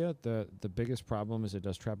worst idea. The biggest problem is it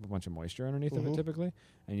does trap a bunch of moisture underneath of it typically,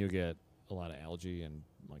 and you'll get a lot of algae and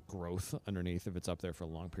like growth underneath if it's up there for a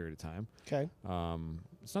long period of time. Okay.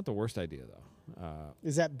 It's not the worst idea though.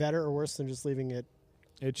 Is that better or worse than just leaving it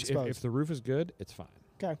exposed? If the roof is good, it's fine.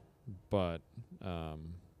 Okay. But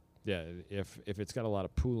if it's got a lot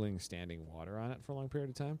of pooling standing water on it for a long period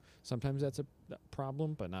of time, sometimes that's a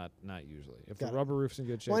problem, but not usually. If the rubber roof's in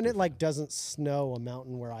good shape. Well, and it like doesn't snow a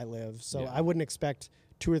mountain where I live, so I wouldn't expect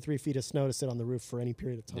 2 or 3 feet of snow to sit on the roof for any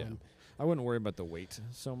period of time. Yeah. I wouldn't worry about the weight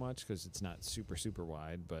so much because it's not super, super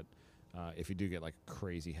wide. But if you do get like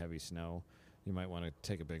crazy heavy snow, you might want to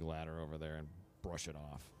take a big ladder over there and brush it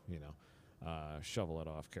off, shovel it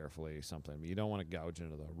off carefully, something. But you don't want to gouge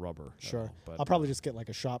into the rubber. Sure. But I'll probably just get like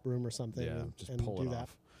a shop room or something and pull do it that.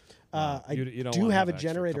 Off. I do have a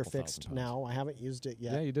generator fixed now. I haven't used it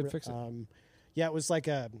yet. Yeah, you did fix it. Yeah, it was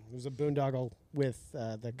a boondoggle with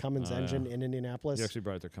the Cummins engine in Indianapolis. You actually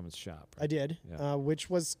brought it to Cummins shop. Right? I did, which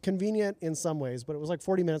was convenient in some ways, but it was like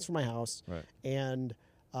 40 minutes from my house. Right. And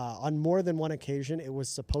on more than one occasion, it was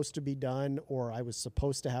supposed to be done, or I was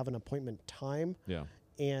supposed to have an appointment time. Yeah.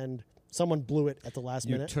 And someone blew it at the last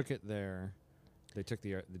minute. You took it there. They took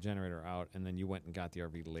the generator out, and then you went and got the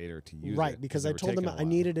RV later to use it. Right, because I told them I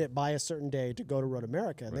needed it by a certain day to go to Road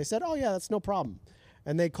America. And they said, oh, yeah, that's no problem.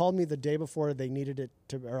 And they called me the day before they needed it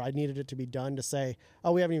I needed it to be done to say,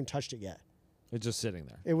 oh, we haven't even touched it yet. It's just sitting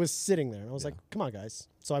there. It was sitting there. And I was like, come on, guys.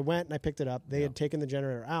 So I went and I picked it up. They had taken the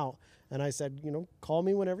generator out. And I said, call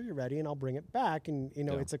me whenever you're ready and I'll bring it back. And,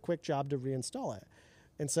 it's a quick job to reinstall it.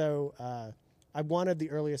 And so I wanted the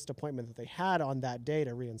earliest appointment that they had on that day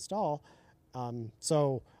to reinstall.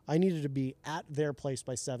 So I needed to be at their place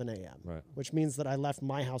by 7 a.m., which means that I left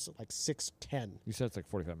my house at like 6:10. You said it's like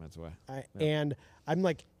 45 minutes away. And I'm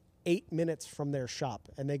like 8 minutes from their shop.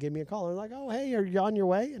 And they gave me a call. They're like, oh, hey, are you on your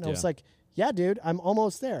way? And I was like, yeah, dude, I'm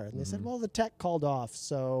almost there. And they said, well, the tech called off,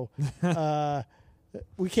 so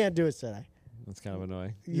we can't do it today. That's kind of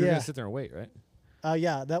annoying. You're going to sit there and wait, right?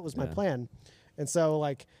 Yeah, that was my plan. And so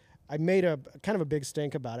like I made a kind of a big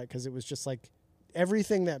stink about it because it was just like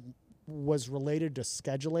everything that was related to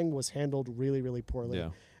scheduling was handled really, really poorly. Yeah.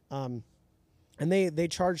 And they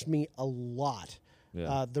charged me a lot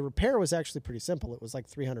Yeah. The repair was actually pretty simple. It was like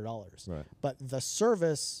 $300. Right. But the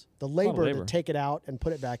service, the of labor labor. to take it out and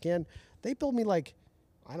put it back in, they billed me like,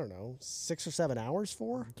 I don't know, 6 or 7 hours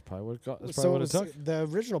for. That's probably what it got. That's So probably it what it was, took. the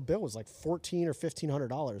original bill was like $1,400 or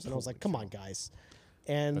 $1,500, and I was like, "Come on, guys!"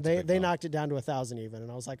 And That's a they big they bill. knocked it down to 1,000 even,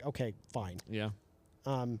 and I was like, "Okay, fine." Yeah.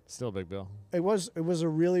 Still a big bill, It was a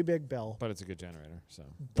really big bill, but it's a good generator. So.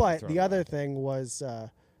 but throw the it other away. thing was,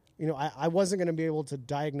 I wasn't going to be able to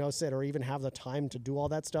diagnose it or even have the time to do all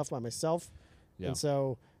that stuff by myself, Yeah. and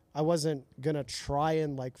so I wasn't going to try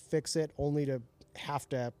and like fix it only to have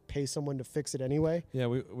to pay someone to fix it anyway. Yeah,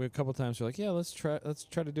 we a couple times we're like, yeah, let's try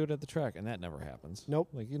to do it at the track, and that never happens. Nope.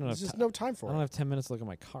 Like you don't There's have just ti- no time I for don't it. have 10 minutes to look at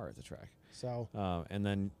my car at the track. So And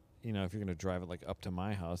then if you're gonna drive it like up to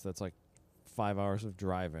my house, that's like 5 hours of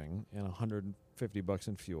driving and $150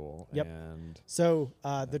 in fuel. Yep. And So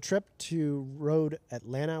the trip to Road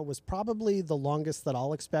Atlanta was probably the longest that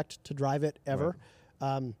I'll expect to drive it ever.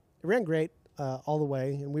 It ran great all the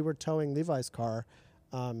way, and we were towing Levi's car.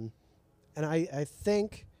 And I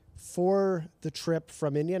think for the trip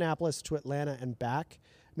from Indianapolis to Atlanta and back,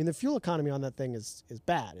 I mean, the fuel economy on that thing is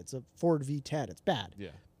bad. It's a Ford V10. It's bad. yeah,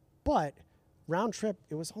 But round trip,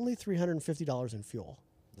 it was only $350 in fuel.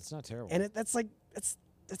 that's not terrible. And that's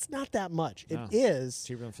not that much. No. It is.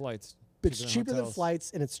 cheaper than flights. It's cheaper than hotels.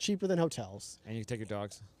 flights, and it's cheaper than hotels. And you can take your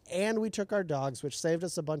dogs. And we took our dogs, which saved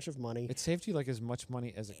us a bunch of money. It saved you like as much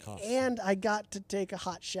money as it costs. And I got to take a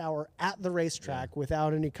hot shower at the racetrack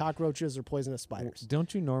without any cockroaches or poisonous spiders.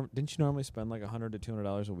 Didn't you normally spend like $100 to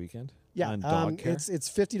 $200 a weekend? Yeah, on dog care? it's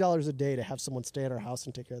 $50 a day to have someone stay at our house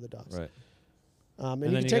and take care of the dogs. Right. And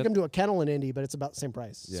then you can you take got- them to a kennel in Indy, but it's about the same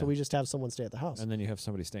price. Yeah. So we just have someone stay at the house. And then you have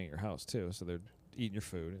somebody staying at your house too, so they're eating your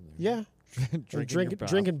food and yeah, they're drinking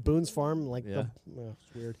drinking Boone's Farm, like Yeah.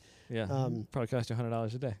 it's weird. Yeah, probably cost you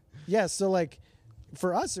 $100 a day. Yeah, so like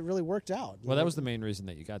for us, it really worked out. Well, that was the main reason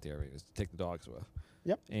that you got the RV, was to take the dogs with.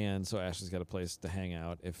 Yep. And so Ashley's got a place to hang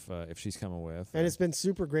out if she's coming with. And it's been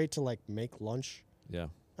super great to like make lunch. yeah.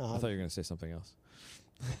 I thought you were going to say something else.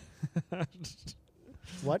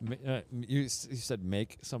 What? You said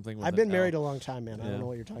make something with I've an been L. married a long time, man. I Yeah. don't know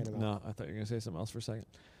what you're talking about. No, I thought you were going to say something else for a second.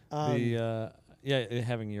 Um,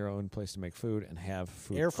 Having your own place to make food and have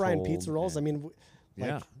food air frying cold pizza rolls. I and- mean,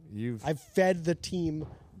 yeah, like, I've fed the team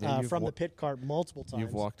Yeah, you've from wa- the pit cart multiple times.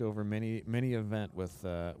 you've walked over many event with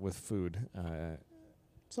food.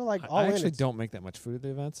 So like all I in, actually it's- don't make that much food at the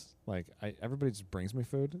events. Like everybody just brings me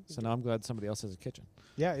food, so now I'm glad somebody else has a kitchen.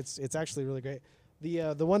 Yeah, it's actually really great.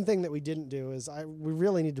 The one thing that we didn't do is we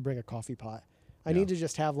really need to bring a coffee pot. I Yeah. need to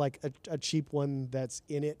just have like a cheap one that's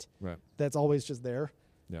in it, Right. that's always just there.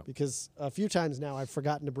 Yeah. Because a few times now I've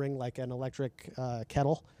forgotten to bring like an electric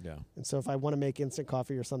kettle, Yeah. and so if I want to make instant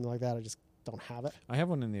coffee or something like that, I just don't have it. I have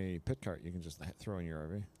one in the pit cart. You can just throw in your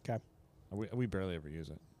RV. Okay. We barely ever use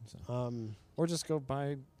it. So. Um, Or just go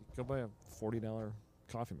buy a $40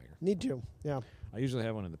 coffee maker. need to. Yeah. I usually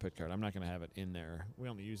have one in the pit cart. I'm not going to have it in there. We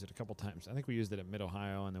only use it a couple times. I think we used it at Mid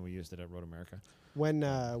Ohio, and then we used it at Road America. When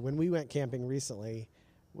we went camping recently,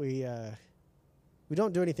 we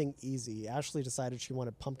don't do anything easy. Ashley decided she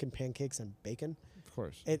wanted pumpkin pancakes and bacon. Of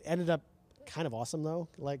course. It ended up kind of awesome though.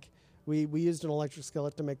 Like we used an electric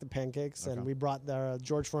skillet to make the pancakes, and Okay. we brought the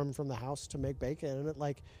George Foreman from the house to make bacon, and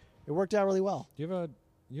it worked out really well. You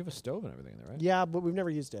have a stove and everything in there, right? Yeah, but we've never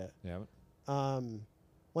used it. You have it?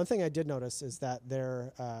 One thing I did notice is that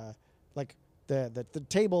there, like the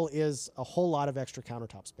table is a whole lot of extra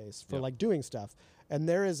countertop space for Yep. like doing stuff, and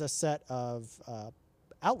there is a set of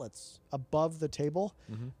outlets above the table.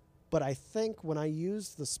 Mm-hmm. But I think when I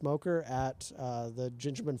used the smoker at the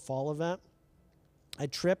Gingerman Fall event, I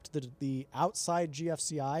tripped the outside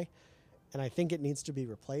GFCI, and I think it needs to be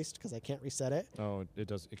replaced because I can't reset it. Oh, it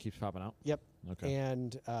does. It keeps popping out? Yep. Okay.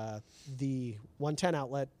 And the 110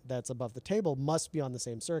 outlet that's above the table must be on the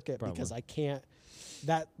same circuit Probably. because I can't.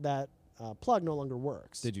 That plug no longer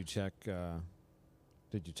works. Did you check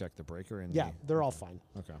the breaker? Yeah, they're all fine.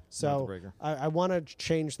 Okay. Not the So breaker. I want to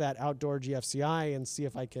change that outdoor GFCI and see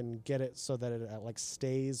if I can get it so that it like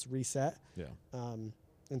stays reset. Yeah.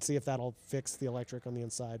 And see if that'll fix the electric on the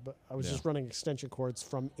inside. But I was Yeah. just running extension cords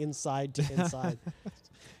from inside to inside.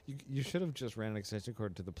 You should have just ran an extension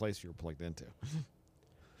cord to the place you were plugged into.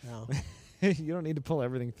 No. You don't need to pull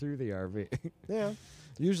everything through the RV. Yeah.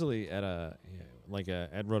 Usually at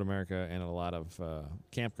at Road America and at a lot of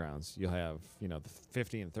campgrounds, you'll have the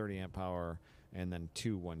 50 and 30 amp power and then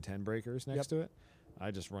two 110 breakers next Yep. to it.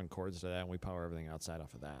 I just run cords to that and we power everything outside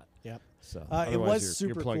off of that. Yep. So It otherwise was you're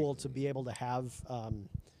super plugged- cool to be able to have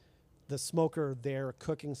the smoker there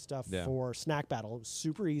cooking stuff Yeah. for Snack Battle. It was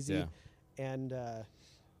super easy. Yeah. And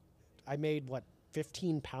I made,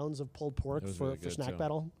 15 pounds of pulled pork It was for really good, Snack too.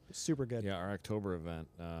 Battle. Super good. Yeah, our October event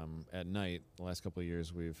at night. The last couple of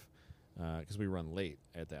years, we've because we run late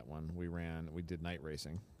at that one. We did night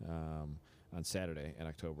racing on Saturday at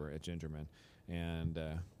October at Gingerman, and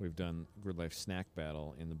we've done Grid Life Snack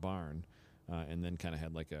Battle in the barn, and then kind of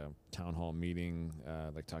had like a town hall meeting,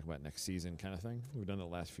 like talk about next season kind of thing. We've done it the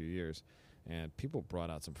last few years. And people brought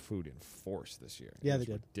out some food in force this year. Yeah, it was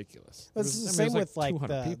they did. Ridiculous. This is the same with like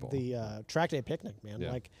 200 people. the track day picnic, man.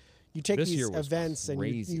 Yeah. Like you take This these year was events and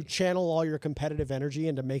crazy. you channel all your competitive energy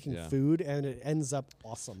into making Yeah. food, and it ends up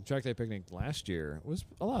awesome. Track day picnic last year was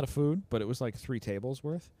a lot of food, but it was like 3 tables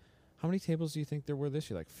worth. How many tables do you think there were this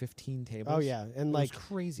year? Like 15 tables? Oh yeah, and It like was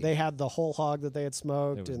crazy. they had the whole hog that they had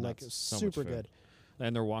smoked, It was and like nuts. it was So much super food. good.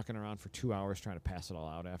 And they're walking around for 2 hours trying to pass it all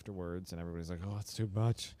out afterwards, and everybody's like, "Oh, it's too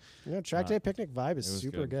much." Track day picnic vibe is It was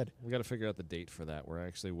super good. We got to figure out the date for that. We're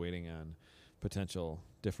actually waiting on potential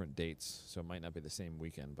different dates, so it might not be the same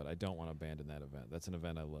weekend. But I don't want to abandon that event. That's an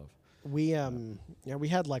event I love. We we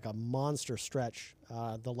had like a monster stretch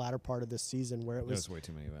the latter part of this season where it There was was way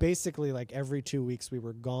too many events. basically like every 2 weeks we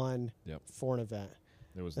were gone Yep. for an event.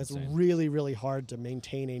 It was That's insane. really, really hard to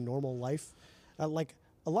maintain a normal life. Like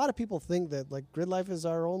a lot of people think that like grid life is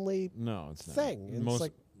our only No, it's not. thing. It's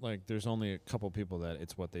Most like- there's only a couple people that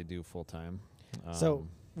it's what they do full time. So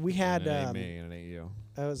we had and it ain't me and it ain't you.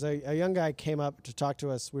 it was a young guy came up to talk to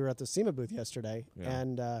us. We were at the SEMA booth yesterday, Yeah.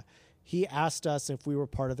 and he asked us if we were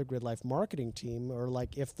part of the Grid Life marketing team, or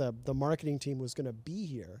like if the marketing team was going to be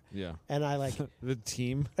here. Yeah. And I like The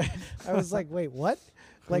team. I was like, wait, what?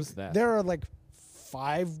 Like Who's that? there are like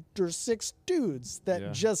 5 or 6 dudes that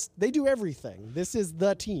Yeah. just they do everything. This is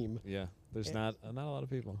the team. Yeah. There's not a lot of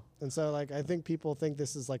people. And so, like, I think people think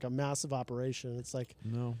this is like a massive operation. It's like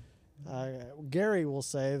No. Gary will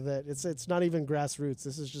say that it's not even grassroots.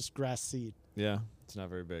 This is just grass seed. Yeah, it's not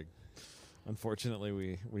very big. Unfortunately,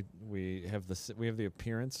 we have the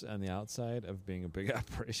appearance on the outside of being a big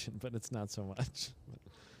operation, but it's not so much.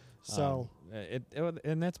 So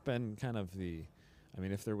and that's been kind of the. I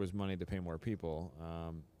mean, if there was money to pay more people,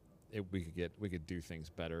 we could do things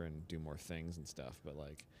better and do more things and stuff. But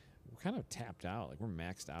like, we're kind of tapped out. Like we're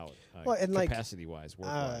maxed out. Well, and like, capacity wise, work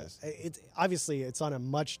wise. it's obviously it's on a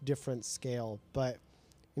much different scale, but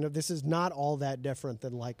this is not all that different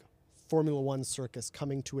than like Formula One circus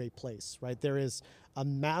coming to a place, right? There is a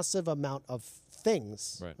massive amount of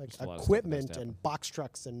things, Right. like Just a lot of stuff that has equipment to happen. and box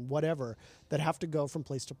trucks and whatever, that have to go from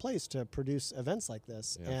place to place to produce events like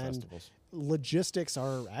this. Yeah, and festivals. logistics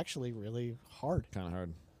are actually really hard. Kind of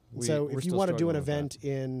hard. So we're if you still want to do an struggling with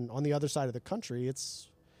event on the other side of the country, it's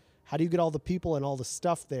how do you get all the people and all the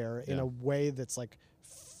stuff there in Yeah. a way that's like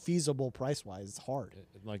feasible price wise? It's hard.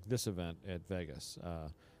 like this event at Vegas.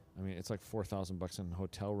 I mean, it's like $4,000 in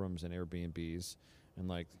hotel rooms and Airbnbs, and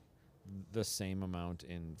like the same amount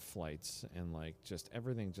in flights, and like just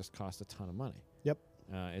everything just costs a ton of money. Yep.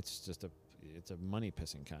 It's a money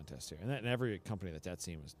pissing contest here, and every company that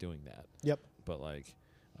scene was doing that. Yep. But like,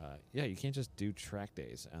 yeah, you can't just do track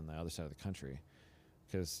days on the other side of the country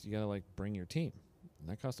because you gotta like bring your team, and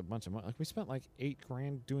that costs a bunch of money. Like we spent like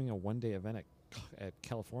 $8,000 doing a 1-day event at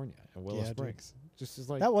California at Willow Yeah, dude. Springs. Just as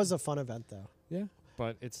like That was a fun event though. yeah,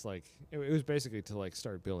 but it's like it was basically to like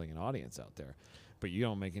start building an audience out there, but you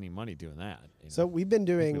don't make any money doing that. So we've been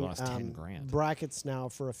doing we lost $10,000. brackets now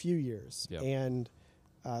for a few years, Yep. and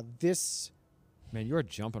this, Man, you are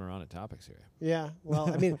jumping around at topics here. yeah.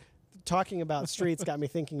 Well, I mean, talking about streets got me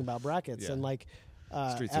thinking about brackets, Yeah. and like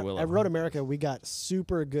Streets at, of Willow. at Road America, we got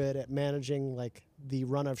super good at managing like the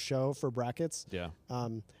run of show for brackets. Yeah,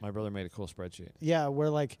 my brother made a cool spreadsheet. Yeah, where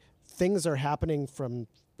like things are happening from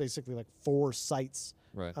basically like 4 sites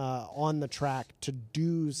Right. on the track to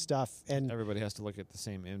do stuff, and Everybody has to look at the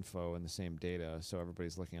same info and the same data, so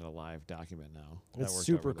everybody's looking at a live document now. It's That worked out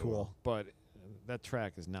super really cool. well. But that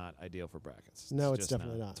track is not ideal for brackets. No, it's just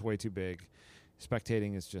definitely not. It's way too big.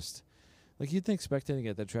 Spectating is just like you'd think spectating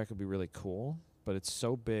at that track would be really cool, but it's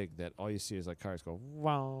so big that all you see is like cars go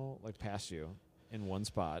wow, like past you in one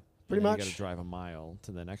spot. Pretty and then much. You got to drive a mile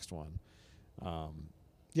to the next one.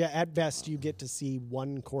 yeah, at best you get to see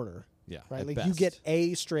one corner, Yeah, right? at Like best. you get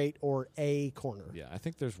a straight or a corner. Yeah, I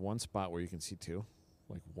think there's one spot where you can see 2,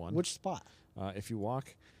 like one. Which spot? If you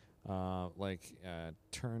walk,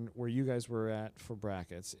 turn where you guys were at for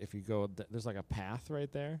brackets. If you go, there's like a path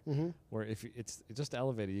right there Mm-hmm. where if it's just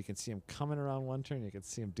elevated, you can see him coming around one turn. You can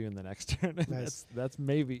see him doing the next turn. And Nice. that's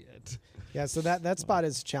maybe it. Yeah, so that spot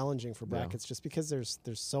is challenging for Yeah. brackets just because there's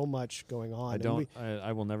so much going on.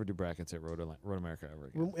 I will never do brackets at Road America ever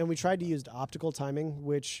again. And we tried to use optical timing,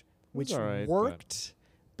 which all right, worked,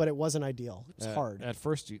 but it wasn't ideal. It was hard. At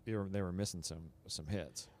first, they were missing some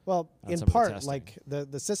hits. Well, on in some of the part, testing. like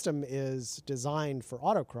the system is designed for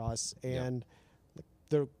autocross, and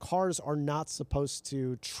the cars are not supposed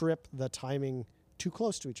to trip the timing too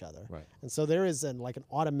close to each other. Right. And so there is an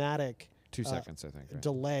automatic 2 seconds, I think. Right?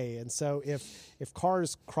 delay. And so if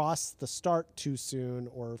cars cross the start too soon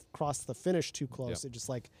or cross the finish too close,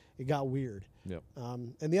 Yep. it got weird. Yep.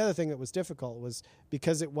 And the other thing that was difficult was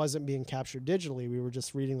because it wasn't being captured digitally, we were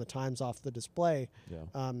just reading the times off the display.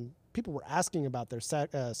 Yeah. People were asking about their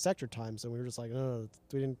sector times, and we were just like, no,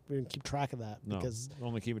 we didn't keep track of that No, because.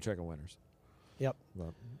 only keep track of winners. Yep.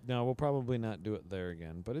 But no, we'll probably not do it there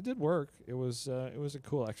again. But it did work. It was a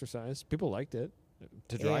cool exercise. People liked it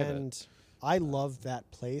to drive And it. I love that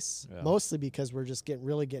place Yeah. mostly because we're just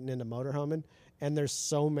really getting into motorhoming, and there's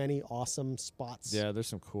so many awesome spots. Yeah, there's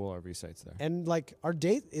some cool RV sites there. And our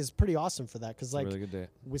date is pretty awesome for that because It's a really good day.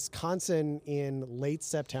 Wisconsin in late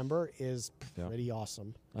September is Yeah. pretty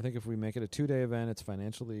awesome. I think if we make it a 2-day event, it's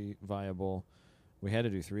financially viable. We had to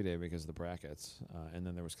do 3-day because of the brackets, and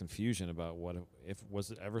then there was confusion about was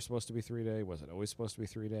it ever supposed to be 3-day? Was it always supposed to be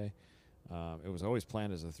 3-day? It was always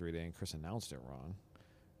planned as a 3-day, and Chris announced it wrong,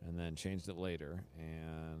 and then changed it later.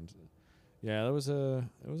 And yeah, it was an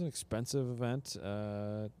expensive event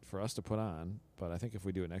for us to put on. But I think if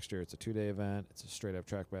we do it next year, it's a 2-day event. It's a straight up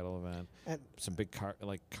track battle event. And Some big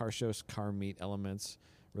car shows, car meet elements.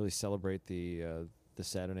 Really celebrate the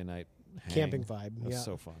Saturday night camping hang. vibe. That was Yeah.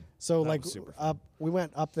 so fun. So That was super fun. we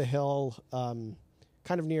went up the hill,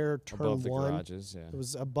 kind of near turn Above the 1. garages, yeah. It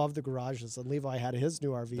was above the garages, and Levi had his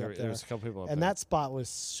new RV up There there. was a couple people up And there. that spot was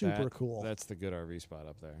super cool. That's the good RV spot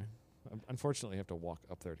up there. Unfortunately, you have to walk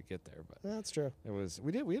up there to get there, but That's true. it was.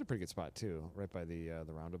 We had a pretty good spot too, right by the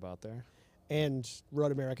roundabout there. And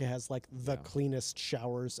Road America has the Yeah. cleanest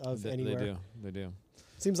showers of anywhere. They do.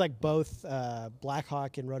 Seems like both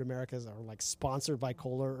Blackhawk and Road Americas are sponsored by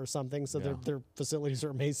Kohler or something, so Yeah. their facilities are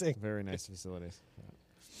amazing. Very nice facilities.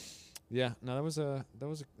 Yeah, no,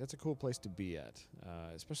 that's a cool place to be at,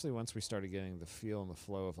 especially once we started getting the feel and the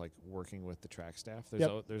flow of working with the track staff.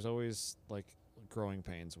 There's always growing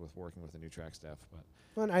pains with working with the new track staff, but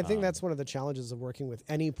Well, and I think that's one of the challenges of working with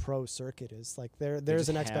any pro circuit is there's they just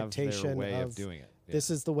an have their expectation way of doing it. Yeah. this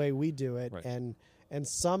is the way we do it, Right. and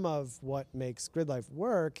some of what makes Grid Life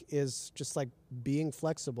work is just being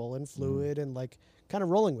flexible and fluid and kind of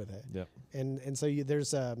rolling with it. Yep. And so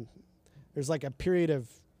there's a period of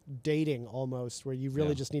dating almost where you really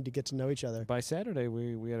Yeah. just need to get to know each other. By Saturday,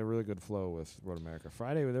 we had a really good flow with Road America.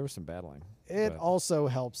 Friday, there was some battling. It but- also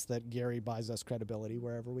helps that Gary buys us credibility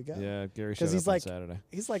wherever we go. Yeah, Gary showed 'Cause he's up on Saturday.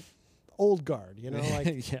 He's old guard,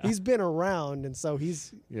 Yeah. he's been around, and so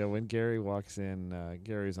he's Yeah, when Gary walks in,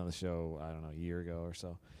 Gary's on the show, I don't know, a year ago or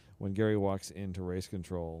so. When Gary walks into race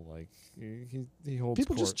control, he holds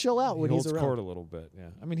people court. just chill out when he he's holds around. court a little bit. Yeah,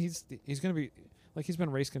 I mean he's going to be he's been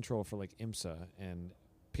race control for IMSA and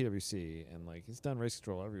PWC, and he's done race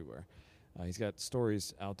control everywhere. He's got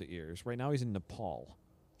stories out the ears. Right now he's in Nepal,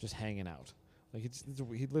 just hanging out.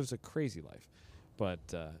 He lives a crazy life.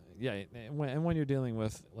 But yeah, and when you're dealing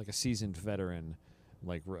with a seasoned veteran,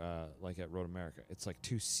 like at Road America, it's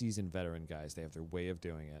 2 seasoned veteran guys. They have their way of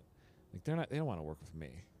doing it. They don't want to work with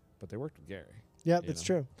me, but they worked with Gary. Yeah, you that's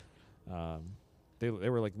know? true. They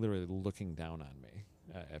were literally looking down on me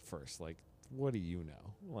at first. What do you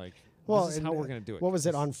know? This is how we're gonna do it. What was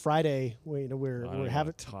it on Friday? I don't We're even having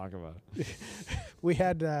wanna talk about it. we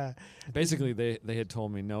had Basically, they had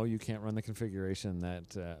told me, no, you can't run the configuration that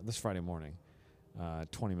this Friday morning,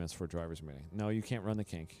 20 minutes for a driver's meeting. No, you can't run the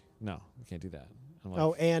kink. No, you can't do that.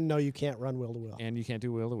 I'm and no, you can't run wheel to wheel. and you can't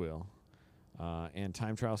do wheel to wheel, and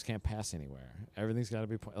time trials can't pass anywhere. Everything's got to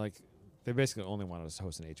be they basically only wanted us to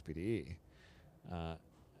host an HPDE, and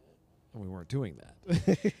we weren't doing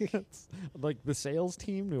that. The sales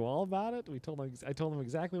team knew all about it. I told them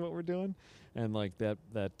exactly what we're doing, and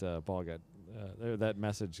that ball got that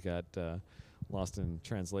message got lost in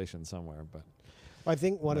translation somewhere. But I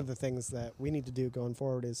think one of the things that we need to do going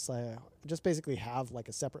forward is just basically have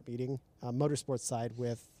a separate meeting, motorsports side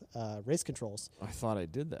with race controls, I thought I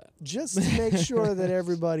did that. just to make sure that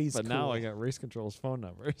everybody's But cool. now I got race control's phone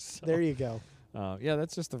numbers. So. There you go. Yeah,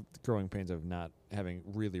 that's just the growing pains of not having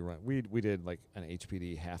really run. We did an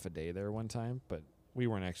HPD half a day there one time, but we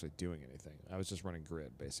weren't actually doing anything. I was just running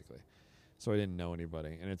grid basically, so I didn't know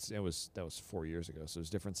anybody, and that was 4 years ago, so it was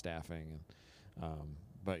different staffing. And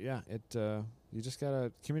but yeah, you just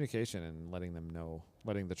gotta communication and letting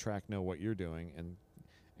the track know what you're doing and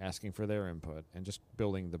asking for their input and just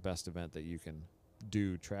building the best event that you can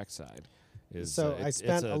do trackside. So I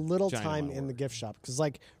spent a little time in the gift shop because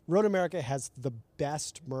Road America has the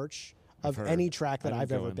best merch of heard. any track that I I've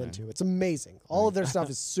didn't go ever in been there. to. It's amazing. All of their stuff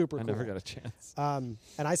is super I cool. never got a chance. And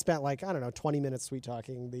I spent like, I don't know, 20 minutes sweet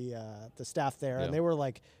talking the staff there, Yeah. and they were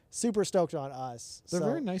like super stoked on us. They're So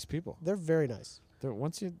very nice people. They're very nice.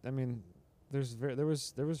 I mean, there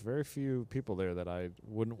was very few people there that I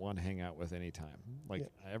wouldn't want to hang out with any time. Like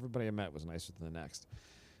everybody I met was nicer than the next.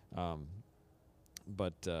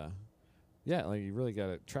 Yeah, like you really got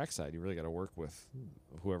to trackside. You really got to work with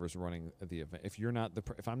whoever's running the event. If you're not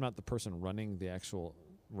if I'm not the person running the actual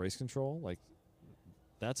race control, like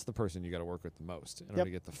that's the person you got to work with the most in order to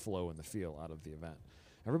get the flow and the feel out of the event.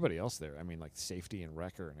 Everybody else there, I mean, like safety and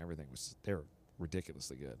wrecker and everything they're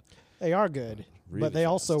ridiculously good. They are good, Really but they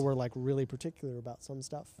also fast. were like really particular about some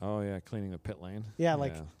stuff. Oh yeah, cleaning the pit lane. Yeah,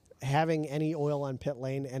 like having any oil on pit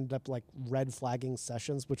lane ended up like red flagging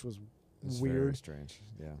sessions, which was it's weird. very strange.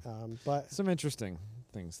 Yeah, but some interesting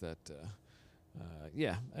things that.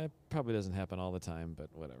 It probably doesn't happen all the time, but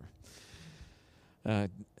whatever.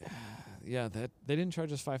 That they didn't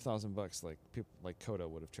charge us $5,000 like people like Coda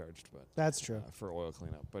would have charged, but that's true for oil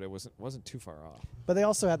cleanup. But it wasn't too far off. But they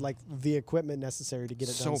also had like the equipment necessary to get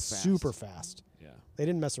it done super fast. Yeah, they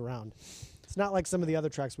didn't mess around. It's not like some of the other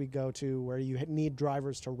tracks we go to where you need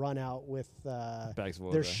drivers to run out with bags of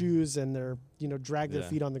oil, their shoes and their drag their Yeah.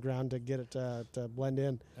 feet on the ground to get it to blend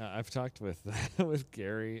in. I've talked with with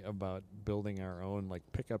Gary about building our own like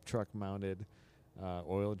pickup truck mounted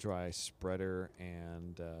oil dry spreader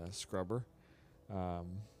and scrubber.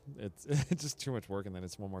 It's just too much work, and then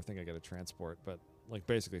it's one more thing I got to transport. But like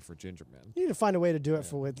basically for Gingerman, You need to find a way to do it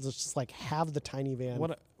for just like have the tiny van.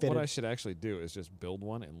 what fitted. I should actually do is just build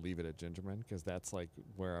one and leave it at Gingerman because that's like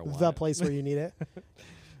where I want the it. place where you need it.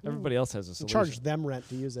 Everybody else has a solution. Charge them rent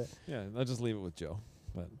to use it. Yeah, I'll just leave it with Joe.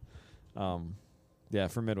 But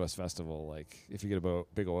for Midwest Festival, like if you get a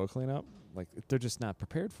big oil cleanup, like they're just not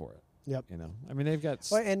prepared for it. Yep. I mean they've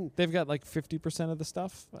got like 50% of the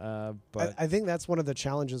stuff, but I think that's one of the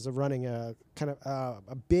challenges of running a kind of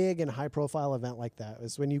a big and high profile event like that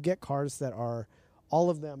is when you get cars that are all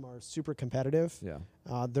of them are super competitive. yeah,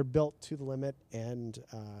 They're built to the limit, and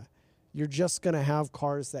you're just going to have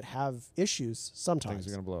cars that have issues sometimes. things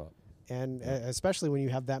are gonna blow up. And especially when you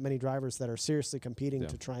have that many drivers that are seriously competing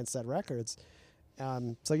to try and set records.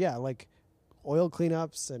 Like oil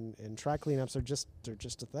cleanups and track cleanups they're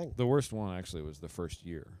just a thing. The worst one actually was the first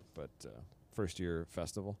year, but first year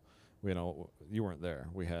festival. You weren't there.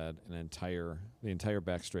 We had the entire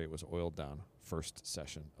back straight was oiled down first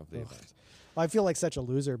session of the event. I feel like such a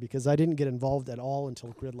loser because I didn't get involved at all until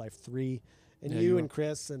Grid Life 3. And you and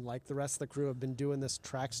Chris and like the rest of the crew have been doing this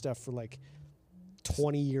track stuff for like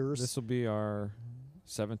 20 years. This will be our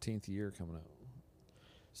 17th year coming up.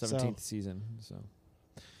 17th season. So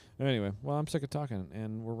anyway, well, I'm sick of talking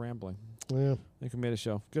and we're rambling. Yeah. I think we made a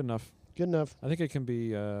show. Good enough. Good enough. I think it can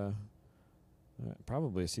be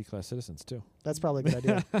probably a C-Class Citizens too. That's probably a good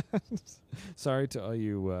idea. Sorry to all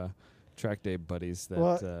you track day buddies that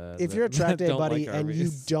if that- you're a track that day don't buddy like and you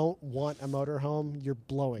RVs. don't want a motorhome, you're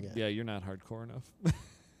blowing it. Yeah, you're not hardcore enough.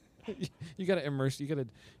 You got to immerse. You got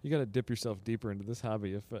to dip yourself deeper into this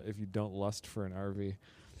hobby if you don't lust for an RV.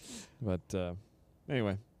 But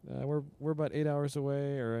anyway, we're about 8 hours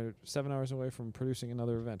away or 7 hours away from producing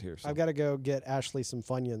another event here. So. I've got to go get Ashley some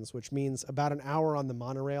Funyuns, which means about an hour on the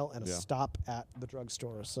monorail and a stop at the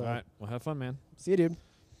drugstore. So, all right, well, have fun, man. See you, dude.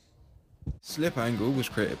 Slip Angle was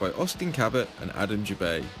created by Austin Cabot and Adam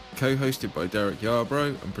Jabay, co-hosted by Derek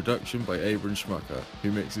Yarbrough and production by Abram Schmucker,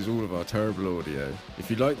 who mixes all of our terrible audio.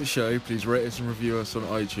 If you like the show, please rate us and review us on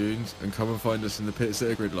iTunes and come and find us in the pits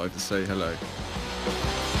at Grid Life to say hello.